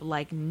holds up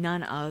like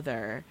none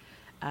other,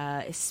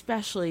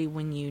 especially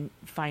when you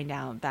find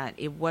out that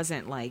it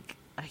wasn't like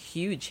a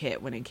huge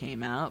hit when it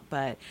came out,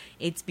 but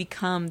it's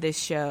become this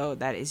show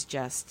that is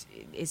just,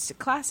 it's a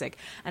classic.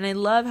 And I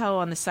love how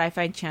on the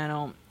Sci-Fi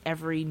Channel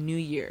every New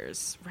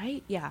Year's,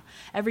 right? Yeah.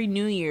 Every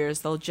New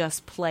Year's they'll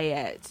just play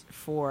it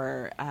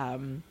for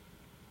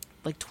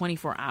like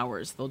 24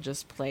 hours. They'll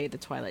just play The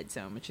Twilight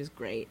Zone, which is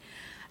great.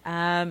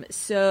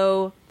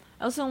 So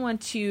I also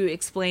want to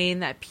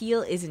explain that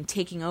Peele isn't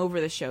taking over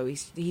the show.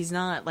 He's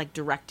not like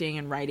directing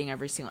and writing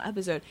every single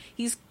episode.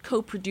 He's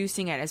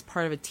co-producing it as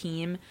part of a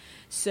team.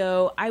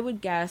 So I would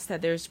guess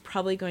that there's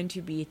probably going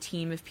to be a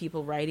team of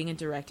people writing and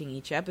directing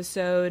each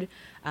episode.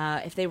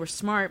 If they were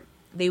smart,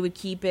 they would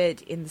keep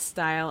it in the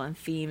style and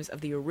themes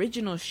of the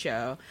original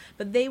show,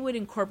 but they would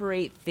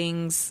incorporate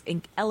things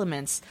and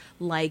elements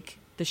like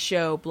the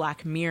show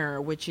Black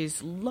Mirror, which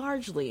is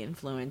largely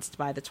influenced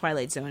by the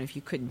Twilight Zone, if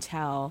you couldn't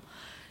tell.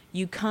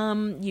 You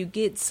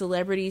get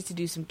celebrities to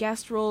do some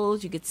guest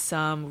roles. You get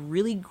some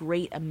really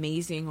great,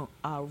 amazing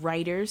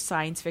writers,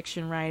 science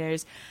fiction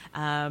writers.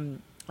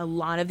 A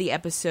lot of the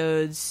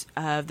episodes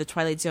of The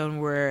Twilight Zone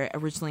were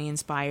originally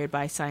inspired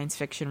by science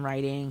fiction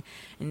writing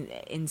and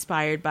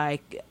inspired by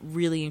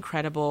really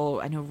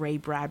incredible, I know Ray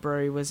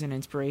Bradbury was an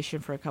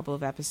inspiration for a couple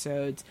of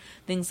episodes,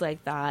 things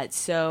like that.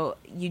 So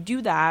you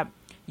do that.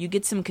 You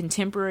get some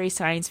contemporary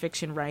science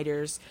fiction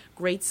writers,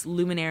 great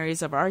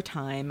luminaries of our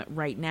time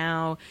right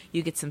now.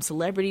 You get some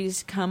celebrities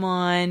to come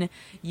on.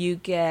 You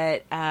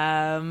get,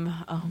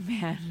 oh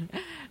man,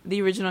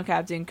 the original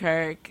Captain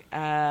Kirk,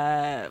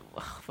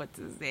 what's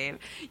his name?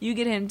 You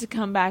get him to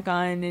come back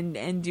on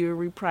and do a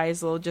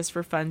reprisal just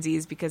for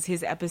funsies because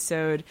his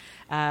episode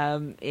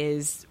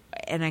is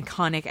an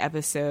iconic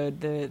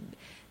episode.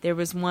 There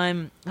was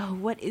one, oh,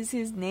 what is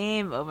his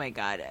name? Oh my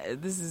God,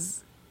 this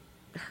is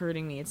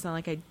hurting me. It's not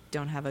like I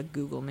don't have a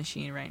Google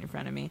machine right in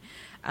front of me.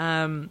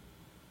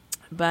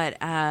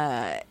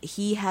 But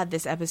he had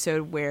this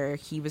episode where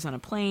he was on a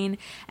plane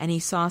and he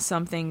saw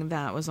something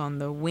that was on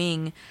the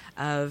wing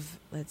of,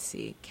 let's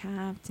see,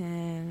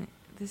 Captain,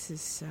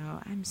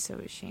 I'm so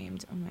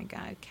ashamed. Oh my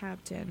God,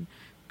 Captain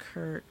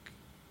Kirk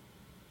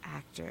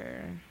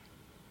actor.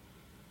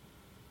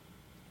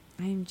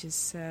 I'm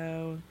just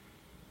so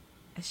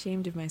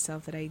ashamed of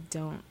myself that I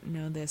don't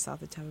know this off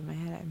the top of my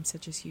head. I'm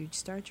such a huge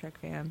Star Trek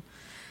fan.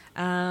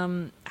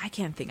 I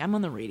can't think. I'm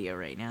on the radio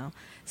right now.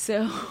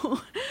 So,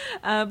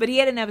 but he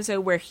had an episode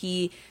where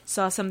he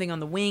saw something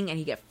on the wing and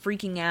he got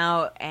freaking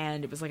out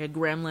and it was like a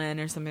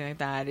gremlin or something like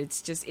that.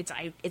 It's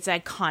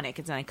iconic.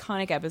 It's an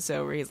iconic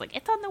episode where he's like,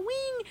 it's on the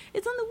wing.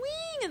 It's on the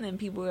wing. And then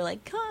people were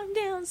like, calm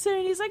down, sir.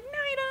 And he's like, no,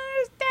 you don't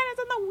understand.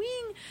 It's on the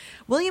wing.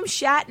 William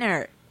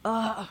Shatner.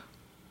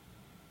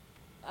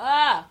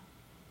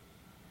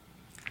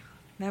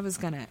 That was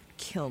going to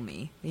kill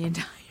me the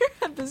entire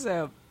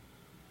episode.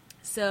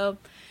 So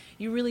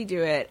you really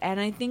do it. And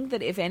I think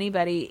that if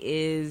anybody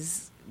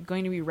is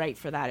going to be right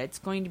for that, it's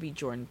going to be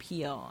Jordan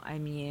Peele. I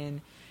mean,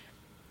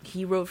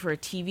 he wrote for a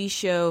TV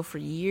show for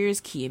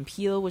years, Key and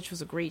Peele, which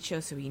was a great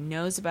show. So he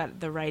knows about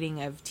the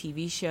writing of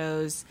TV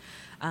shows.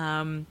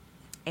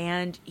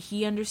 And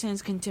he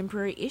understands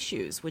contemporary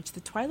issues, which the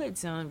Twilight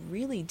Zone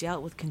really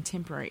dealt with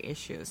contemporary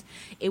issues.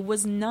 It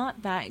was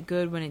not that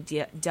good when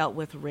it dealt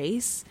with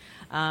race,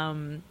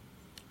 it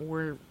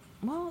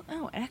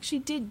actually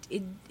did.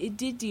 It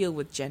did deal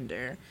with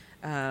gender,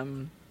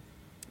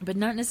 but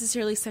not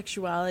necessarily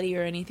sexuality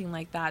or anything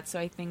like that. So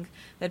I think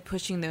that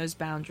pushing those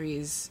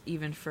boundaries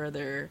even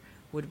further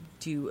would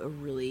do a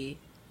really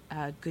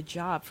good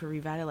job for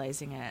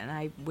revitalizing it. And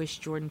I wish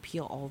Jordan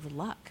Peele all the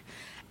luck.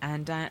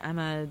 And I'm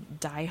a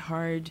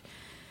diehard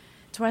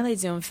Twilight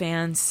Zone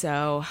fan,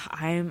 so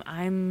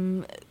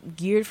I'm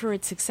geared for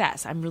its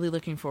success. I'm really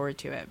looking forward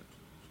to it.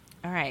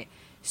 All right,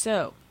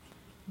 so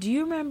do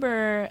you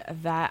remember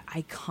that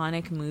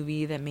iconic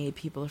movie that made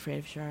people afraid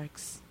of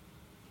sharks?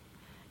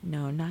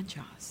 No, not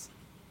Jaws.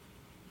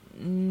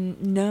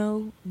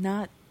 No,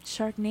 not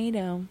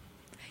Sharknado.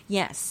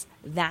 Yes,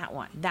 that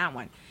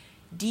one.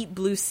 Deep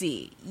Blue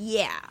Sea.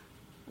 Yeah.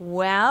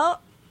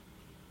 Well,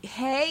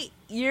 hey,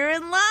 you're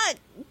in luck,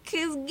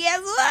 because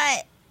guess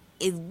what?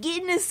 It's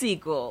getting a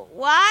sequel.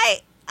 Why?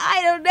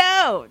 I don't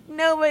know.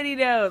 Nobody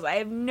knows. I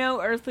have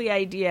no earthly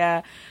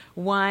idea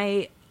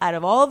why, out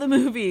of all the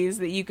movies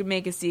that you could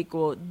make a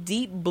sequel,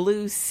 Deep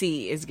Blue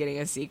Sea is getting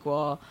a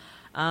sequel.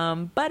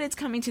 But it's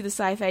coming to the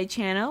Sci-Fi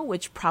Channel,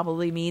 which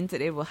probably means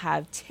that it will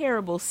have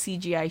terrible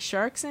CGI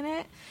sharks in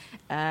it.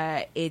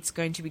 It's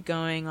going to be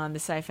going on the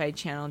Sci-Fi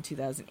Channel in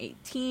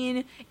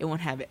 2018. It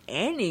won't have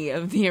any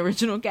of the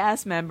original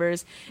cast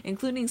members,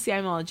 including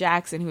Samuel L.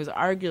 Jackson, who is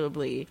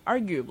arguably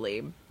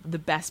the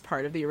best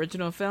part of the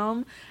original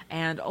film,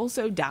 and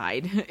also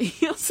died.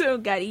 He also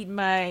got eaten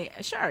by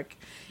a shark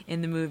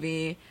in the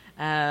movie.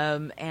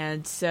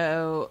 And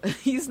so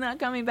he's not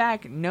coming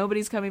back.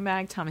 Nobody's coming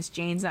back. Thomas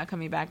Jane's not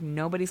coming back.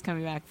 Nobody's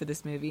coming back for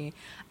this movie.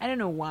 I don't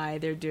know why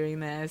they're doing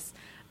this,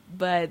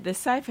 but the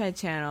Sci-Fi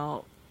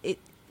Channel,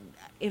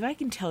 if I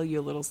can tell you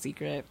a little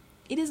secret,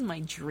 it is my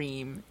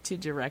dream to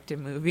direct a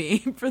movie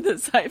for the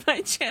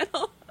Sci-Fi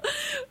Channel.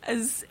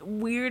 As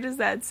weird as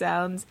that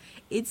sounds,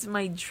 it's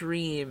my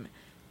dream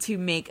to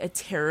make a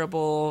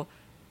terrible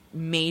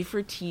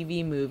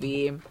made-for-TV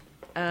movie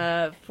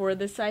for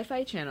the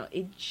Sci-Fi Channel.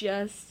 It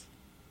just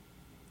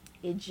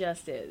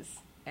is.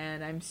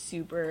 And I'm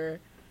super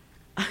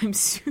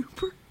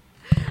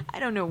I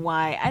don't know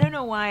why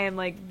I'm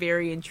like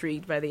very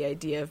intrigued by the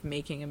idea of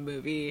making a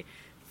movie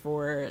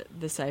for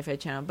the Sci-Fi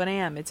Channel, but I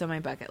am. It's on my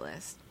bucket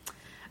list.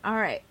 All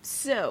right,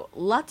 so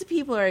lots of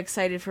people are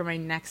excited for my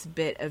next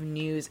bit of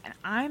news, and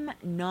I'm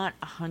not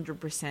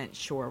 100%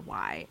 sure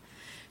why.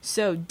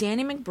 So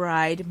Danny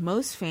McBride,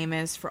 most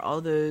famous for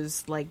all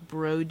those like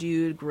bro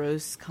dude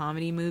gross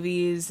comedy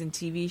movies and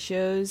TV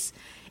shows,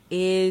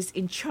 is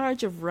in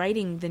charge of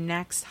writing the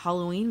next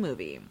Halloween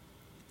movie.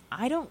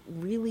 I don't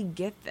really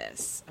get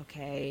this,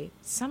 okay?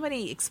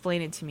 Somebody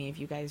explain it to me if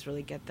you guys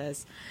really get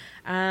this.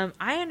 I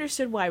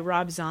understood why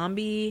Rob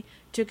Zombie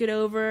took it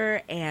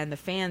over and the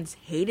fans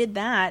hated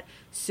that.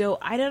 So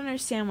I don't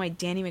understand why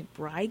Danny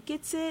McBride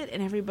gets it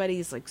and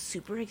everybody's like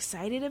super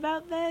excited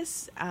about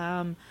this.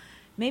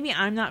 Maybe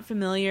I'm not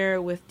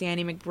familiar with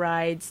Danny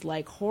McBride's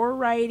like horror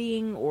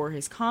writing or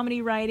his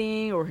comedy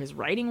writing or his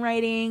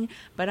writing,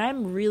 but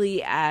I'm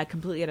really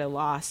completely at a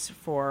loss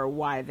for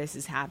why this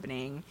is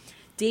happening.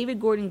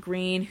 David Gordon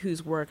Green,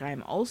 whose work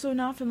I'm also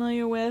not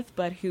familiar with,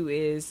 but who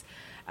is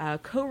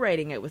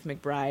co-writing it with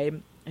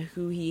McBride,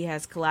 who he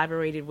has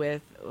collaborated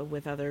with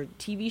other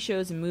TV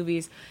shows and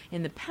movies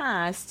in the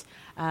past.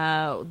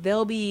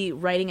 They'll be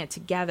writing it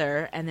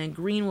together, and then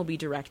Green will be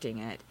directing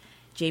it.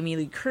 Jamie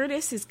Lee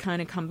Curtis has kind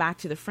of come back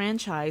to the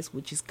franchise,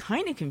 which is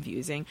kind of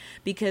confusing,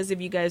 because if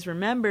you guys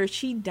remember,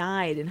 she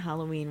died in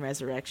Halloween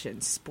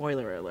Resurrection.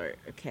 Spoiler alert,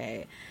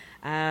 okay?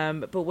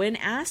 But when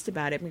asked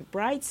about it,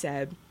 McBride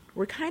said,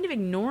 "We're kind of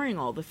ignoring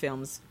all the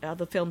films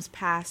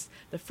past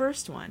the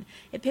first one.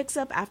 It picks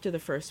up after the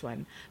first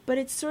one, but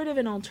it's sort of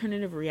an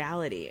alternative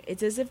reality.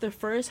 It's as if the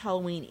first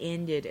Halloween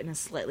ended in a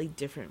slightly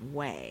different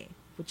way,"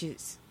 which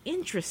is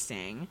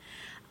interesting,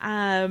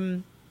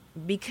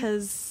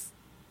 because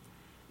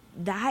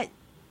that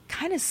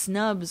kind of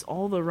snubs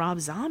all the Rob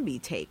Zombie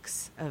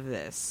takes of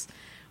this,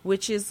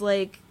 which is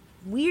like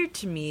weird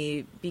to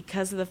me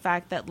because of the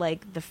fact that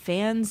like the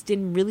fans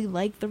didn't really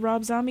like the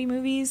Rob Zombie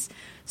movies,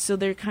 so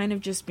they're kind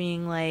of just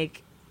being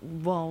like,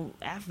 well,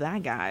 F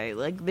that guy.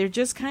 Like they're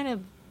just kind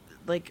of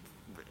like,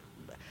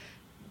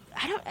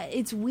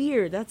 it's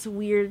weird. That's a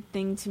weird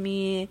thing to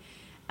me.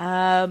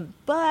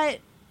 But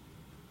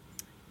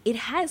it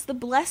has the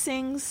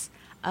blessings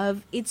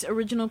of its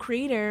original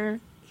creator,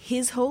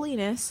 His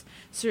Holiness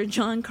Sir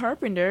John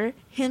Carpenter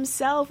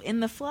himself in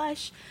the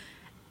flesh.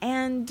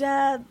 And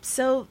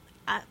so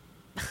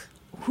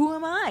who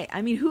am I?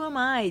 I mean, who am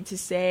I to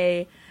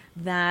say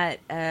that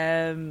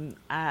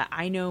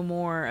I know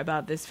more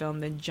about this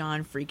film than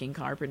John freaking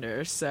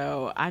Carpenter?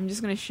 So I'm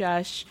just going to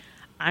shush.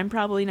 I'm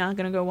probably not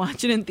going to go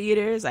watch it in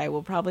theaters. I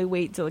will probably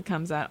wait till it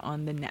comes out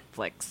on the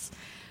Netflix.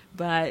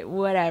 But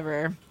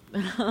whatever.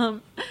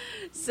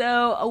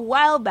 So a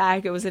while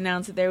back, it was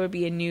announced that there would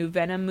be a new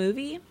Venom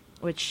movie,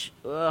 which,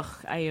 I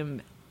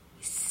am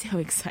so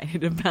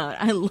excited about.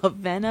 I love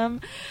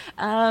Venom.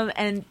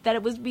 And that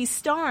it would be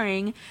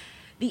starring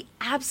the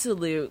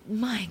absolute,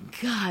 my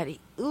God,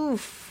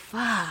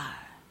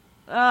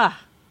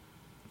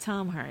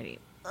 Tom Hardy.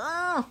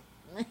 Oh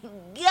my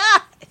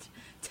God,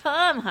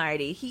 Tom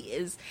Hardy.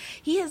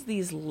 He has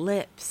these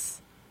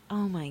lips.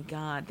 Oh my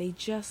God, they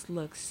just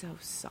look so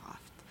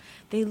soft.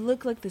 They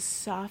look like the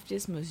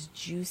softest, most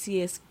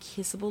juiciest,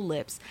 kissable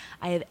lips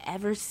I have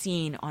ever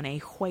seen on a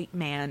white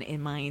man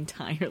in my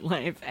entire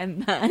life.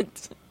 And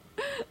that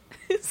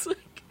is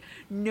like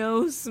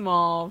no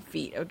small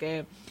feat,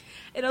 okay?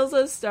 It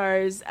also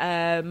stars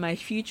the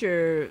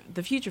future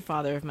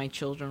father of my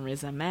children,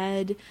 Riz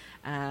Ahmed,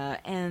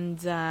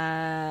 and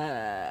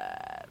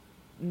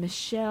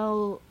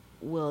Michelle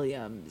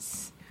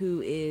Williams,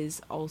 who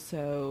is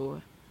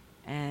also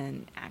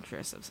an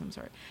actress of some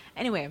sort.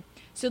 Anyway,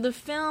 so the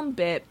film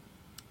bit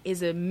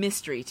is a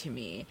mystery to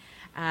me.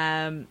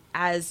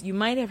 As you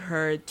might have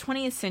heard,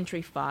 20th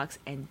Century Fox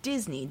and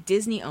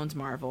Disney owns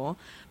Marvel,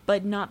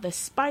 but not the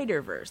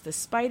Spider-Verse. The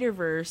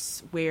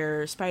Spider-Verse,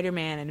 where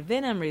Spider-Man and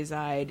Venom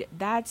reside,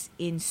 that's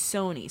in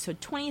Sony. So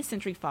 20th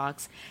Century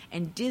Fox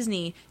and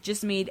Disney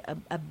just made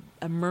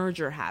a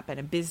merger happen,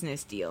 a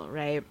business deal,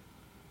 right?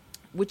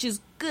 Which is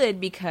good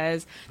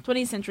because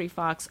 20th Century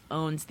Fox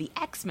owns the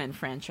X-Men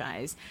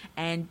franchise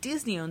and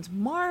Disney owns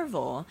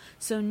Marvel.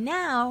 So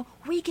now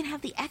we can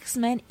have the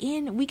X-Men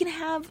in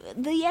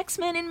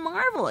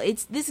Marvel.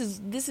 This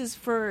is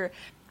for,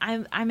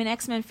 I'm an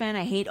X-Men fan.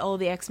 I hate all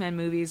the X-Men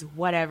movies,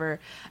 whatever.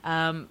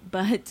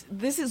 But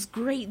this is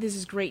great. This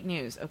is great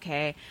news.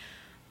 Okay.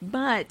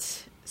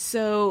 But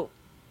so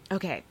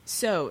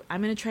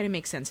I'm going to try to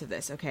make sense of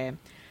this. Okay.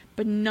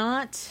 But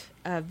not,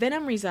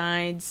 Venom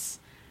resides,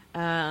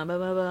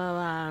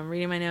 I'm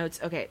reading my notes.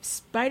 Okay,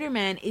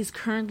 Spider-Man is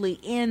currently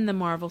in the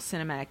Marvel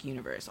Cinematic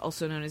Universe,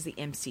 also known as the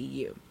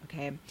MCU.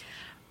 Okay,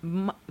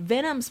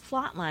 Venom's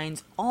plot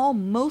lines all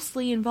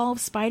mostly involve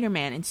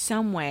Spider-Man in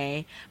some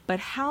way, but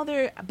I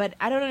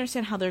don't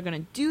understand how they're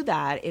going to do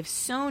that if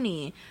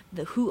Sony,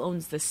 who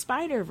owns the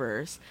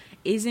Spider-Verse,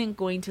 isn't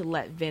going to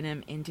let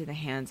Venom into the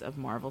hands of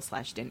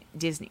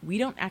Marvel/Disney. We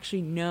don't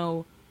actually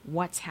know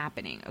what's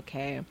happening.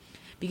 Okay,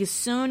 because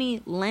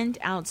Sony lent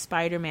out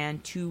Spider-Man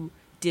to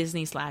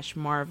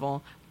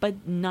Disney/Marvel,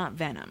 but not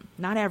Venom.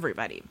 Not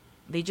everybody.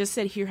 They just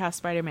said, here, have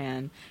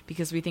Spider-Man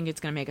because we think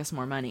it's going to make us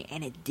more money.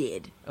 And it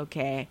did.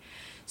 Okay.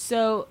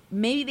 So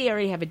maybe they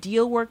already have a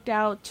deal worked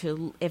out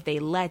to, if they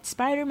let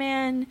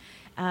Spider-Man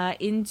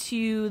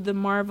into the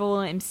Marvel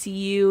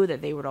MCU,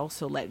 that they would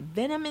also let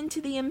Venom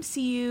into the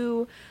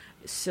MCU.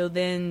 So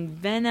then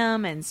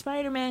Venom and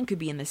Spider-Man could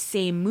be in the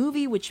same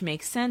movie, which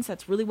makes sense.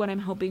 That's really what I'm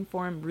hoping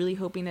for. I'm really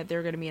hoping that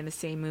they're going to be in the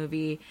same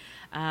movie,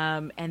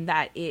 and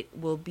that it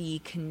will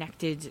be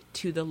connected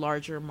to the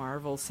larger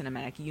Marvel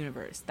Cinematic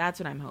Universe. That's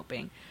what I'm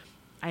hoping.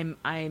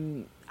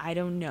 I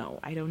don't know.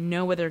 I don't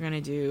know what they're going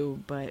to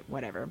do, but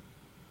whatever.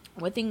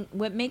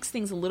 What makes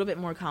things a little bit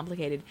more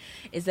complicated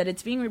is that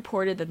it's being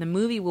reported that the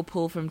movie will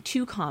pull from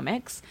 2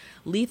 comics,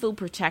 Lethal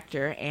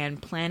Protector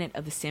and Planet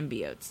of the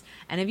Symbiotes.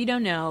 And if you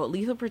don't know,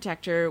 Lethal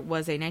Protector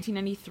was a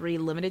 1993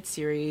 limited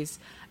series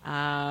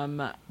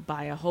by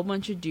a whole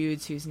bunch of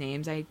dudes whose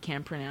names I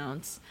can't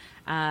pronounce.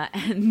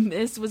 And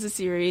this was a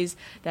series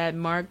that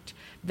marked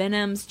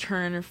Venom's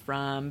turn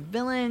from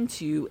villain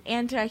to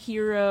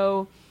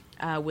anti-hero,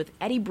 with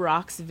Eddie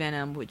Brock's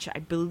Venom, which I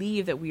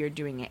believe that we are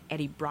doing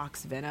Eddie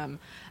Brock's Venom,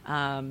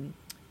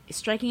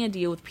 striking a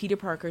deal with Peter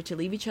Parker to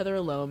leave each other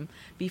alone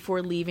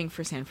before leaving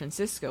for San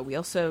Francisco. We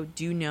also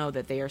do know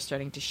that they are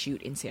starting to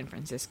shoot in San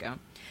Francisco.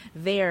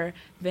 There,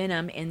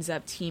 Venom ends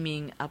up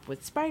teaming up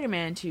with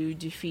Spider-Man to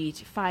defeat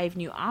 5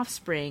 new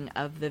offspring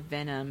of the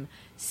Venom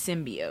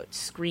symbiote: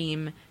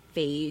 Scream,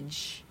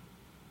 Phage,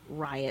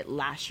 Riot,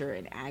 Lasher,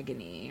 and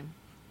Agony.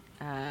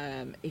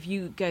 If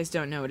you guys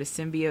don't know what a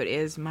symbiote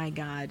is, my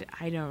God,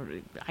 I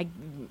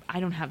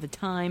don't have the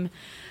time.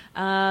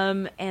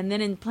 And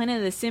then in Planet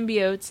of the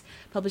Symbiotes,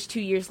 published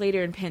 2 years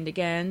later and penned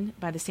again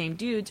by the same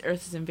dudes,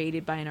 Earth is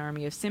invaded by an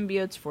army of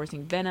symbiotes,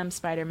 forcing Venom,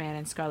 Spider-Man,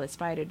 and Scarlet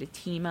Spider to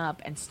team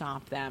up and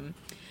stop them.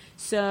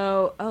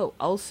 So,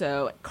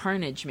 also,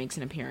 Carnage makes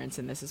an appearance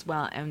in this as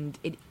well, and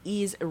it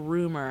is a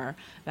rumor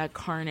that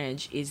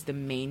Carnage is the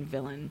main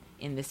villain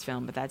in this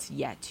film, but that's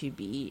yet to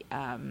be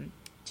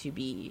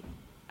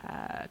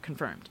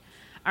confirmed.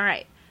 All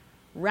right,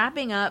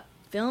 wrapping up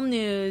film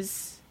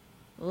news.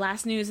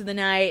 Last news of the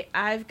night.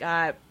 I've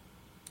got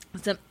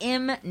some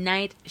M.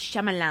 Night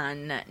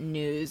Shyamalan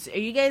news. Are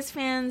you guys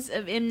fans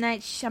of M.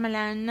 Night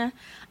Shyamalan?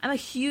 I'm a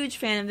huge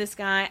fan of this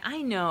guy.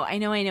 I know.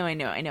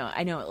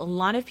 A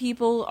lot of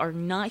people are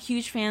not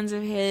huge fans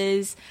of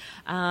his.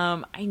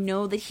 I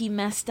know that he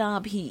messed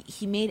up.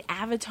 He made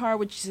Avatar,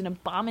 which is an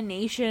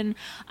abomination.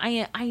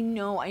 I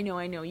know,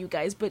 you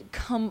guys, but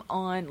come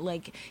on.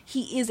 Like,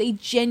 he is a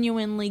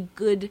genuinely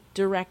good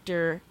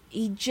director.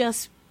 He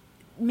just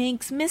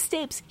makes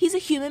missteps. He's a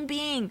human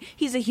being.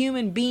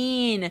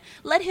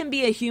 Let him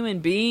be a human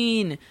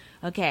being.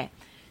 Okay,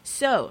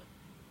 so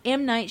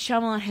M. Night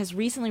Shyamalan has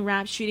recently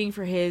wrapped shooting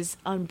for his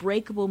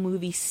Unbreakable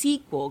movie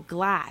sequel,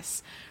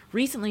 Glass.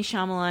 Recently,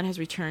 Shyamalan has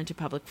returned to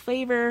public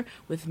favor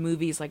with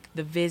movies like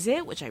The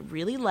Visit, which I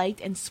really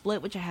liked, and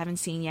Split, which I haven't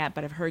seen yet,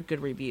 but I've heard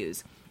good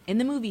reviews. In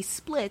the movie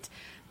Split,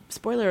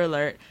 spoiler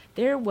alert,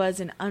 there was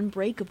an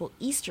Unbreakable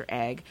Easter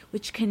egg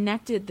which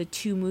connected the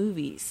 2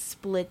 movies,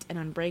 Split and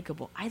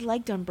Unbreakable. I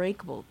liked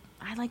Unbreakable.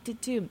 I liked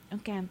it too.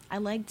 Okay, I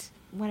liked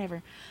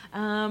whatever.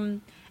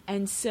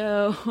 And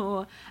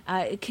so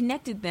it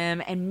connected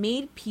them and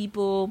made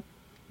people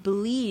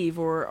believe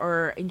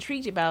or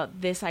intrigued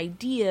about this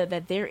idea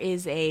that there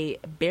is a,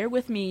 bear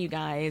with me you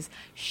guys,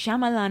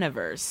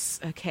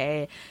 Shyamalaniverse,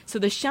 okay? So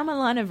the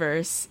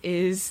Shyamalaniverse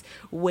is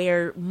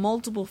where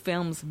multiple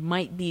films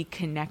might be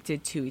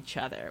connected to each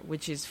other,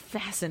 which is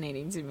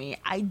fascinating to me.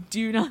 I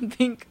do not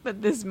think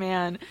that this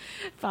man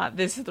thought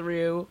this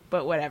through,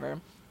 but whatever.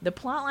 The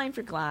plotline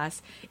for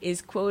Glass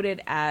is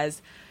quoted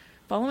as,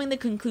 following the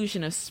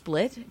conclusion of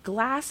Split,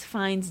 Glass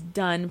finds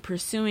Dunn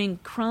pursuing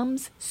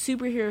Crumb's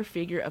superhero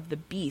figure of the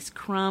Beast.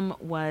 Crumb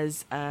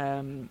was,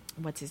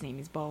 what's his name?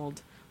 He's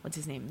bald. What's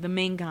his name? The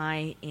main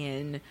guy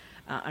in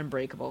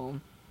Unbreakable.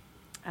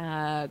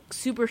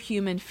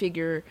 Superhuman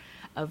figure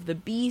of the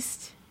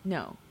Beast.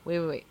 No,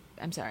 wait.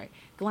 I'm sorry.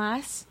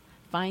 Glass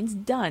finds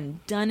Dunn.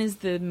 Dunn is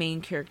the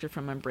main character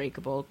from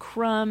Unbreakable.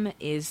 Crumb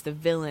is the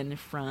villain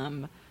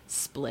from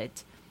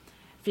Split.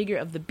 Figure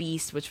of the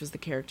Beast, which was the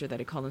character that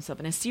he called himself,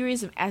 in a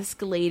series of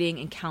escalating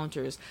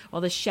encounters,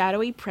 while the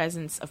shadowy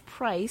presence of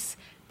Price,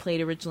 played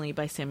originally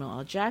by Samuel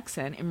L.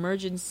 Jackson,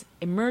 emerges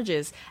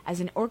as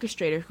an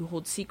orchestrator who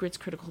holds secrets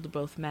critical to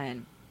both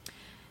men.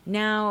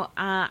 Now,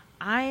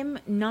 I'm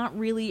not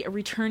really a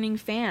returning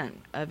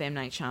fan of M.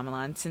 Night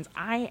Shyamalan since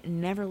I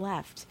never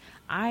left.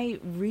 I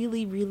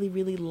really, really,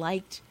 really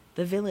liked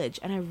The Village,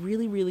 and I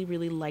really, really,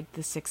 really liked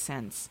The Sixth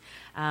Sense.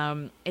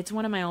 It's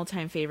one of my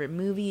all-time favorite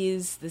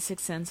movies. The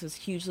Sixth Sense was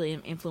hugely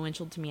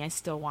influential to me. I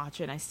still watch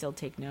it, and I still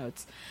take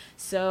notes.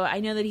 So I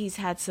know that he's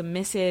had some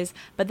misses,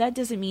 but that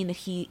doesn't mean that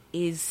he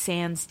is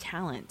sans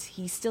talent.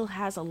 He still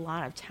has a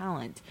lot of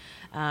talent.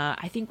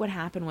 I think what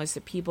happened was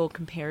that people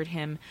compared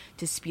him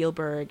to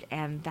Spielberg,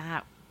 and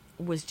that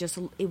was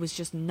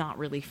just not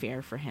really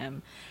fair for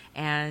him.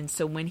 And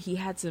so when he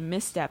had some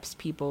missteps,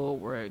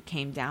 people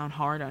came down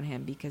hard on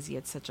him because he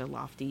had such a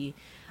lofty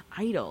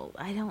idol.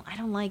 I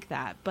don't like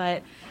that,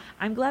 but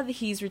I'm glad that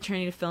he's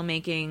returning to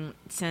filmmaking,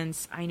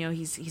 since I know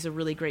he's a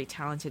really great,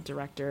 talented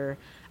director.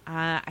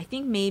 I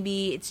think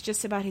maybe it's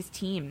just about his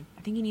team.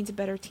 I think he needs a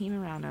better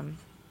team around him.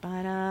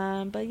 But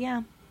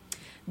yeah.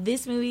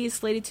 This movie is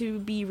slated to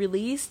be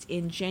released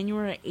in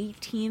January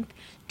 18th,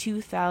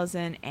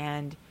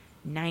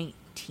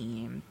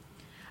 2019.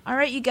 All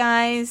right, you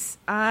guys,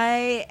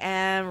 I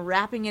am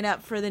wrapping it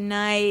up for the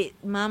night.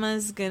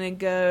 Mama's gonna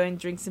go and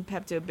drink some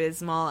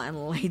Pepto-Bismol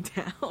and lay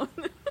down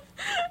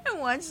and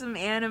watch some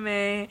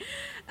anime.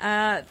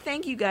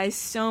 Thank you guys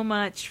so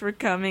much for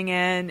coming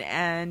in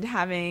and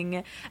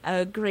having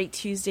a great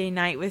Tuesday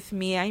night with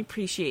me. I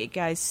appreciate you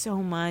guys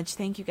so much.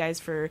 Thank you guys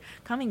for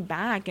coming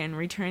back and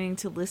returning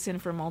to listen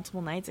for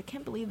multiple nights. I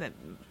can't believe that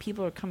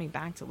people are coming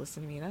back to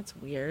listen to me. That's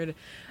weird.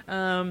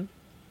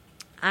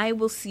 I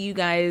will see you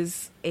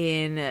guys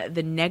in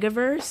the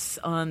Negaverse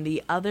on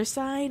the other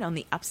side, on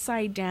the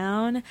upside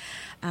down.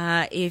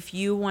 If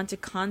you want to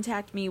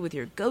contact me with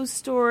your ghost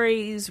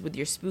stories, with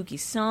your spooky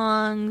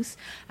songs,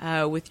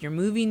 with your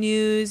movie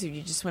news, if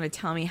you just want to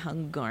tell me how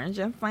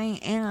gorgeous I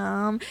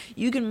am,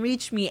 you can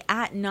reach me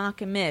at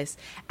Knockamiss,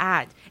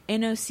 at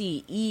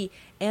NOCEMISS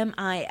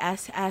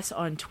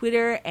on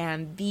Twitter,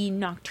 and the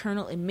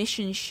Nocturnal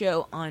Emission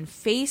Show on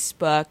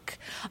Facebook.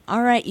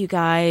 All right, you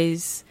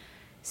guys.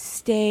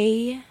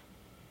 Stay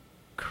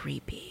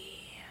creepy.